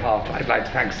your behalf, I'd like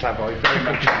to thank Slavoj very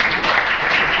much.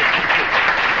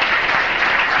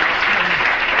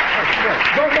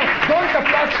 Don't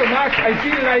applaud so much. I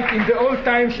feel like in the old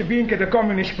times being at the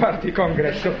Communist Party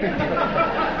Congress. So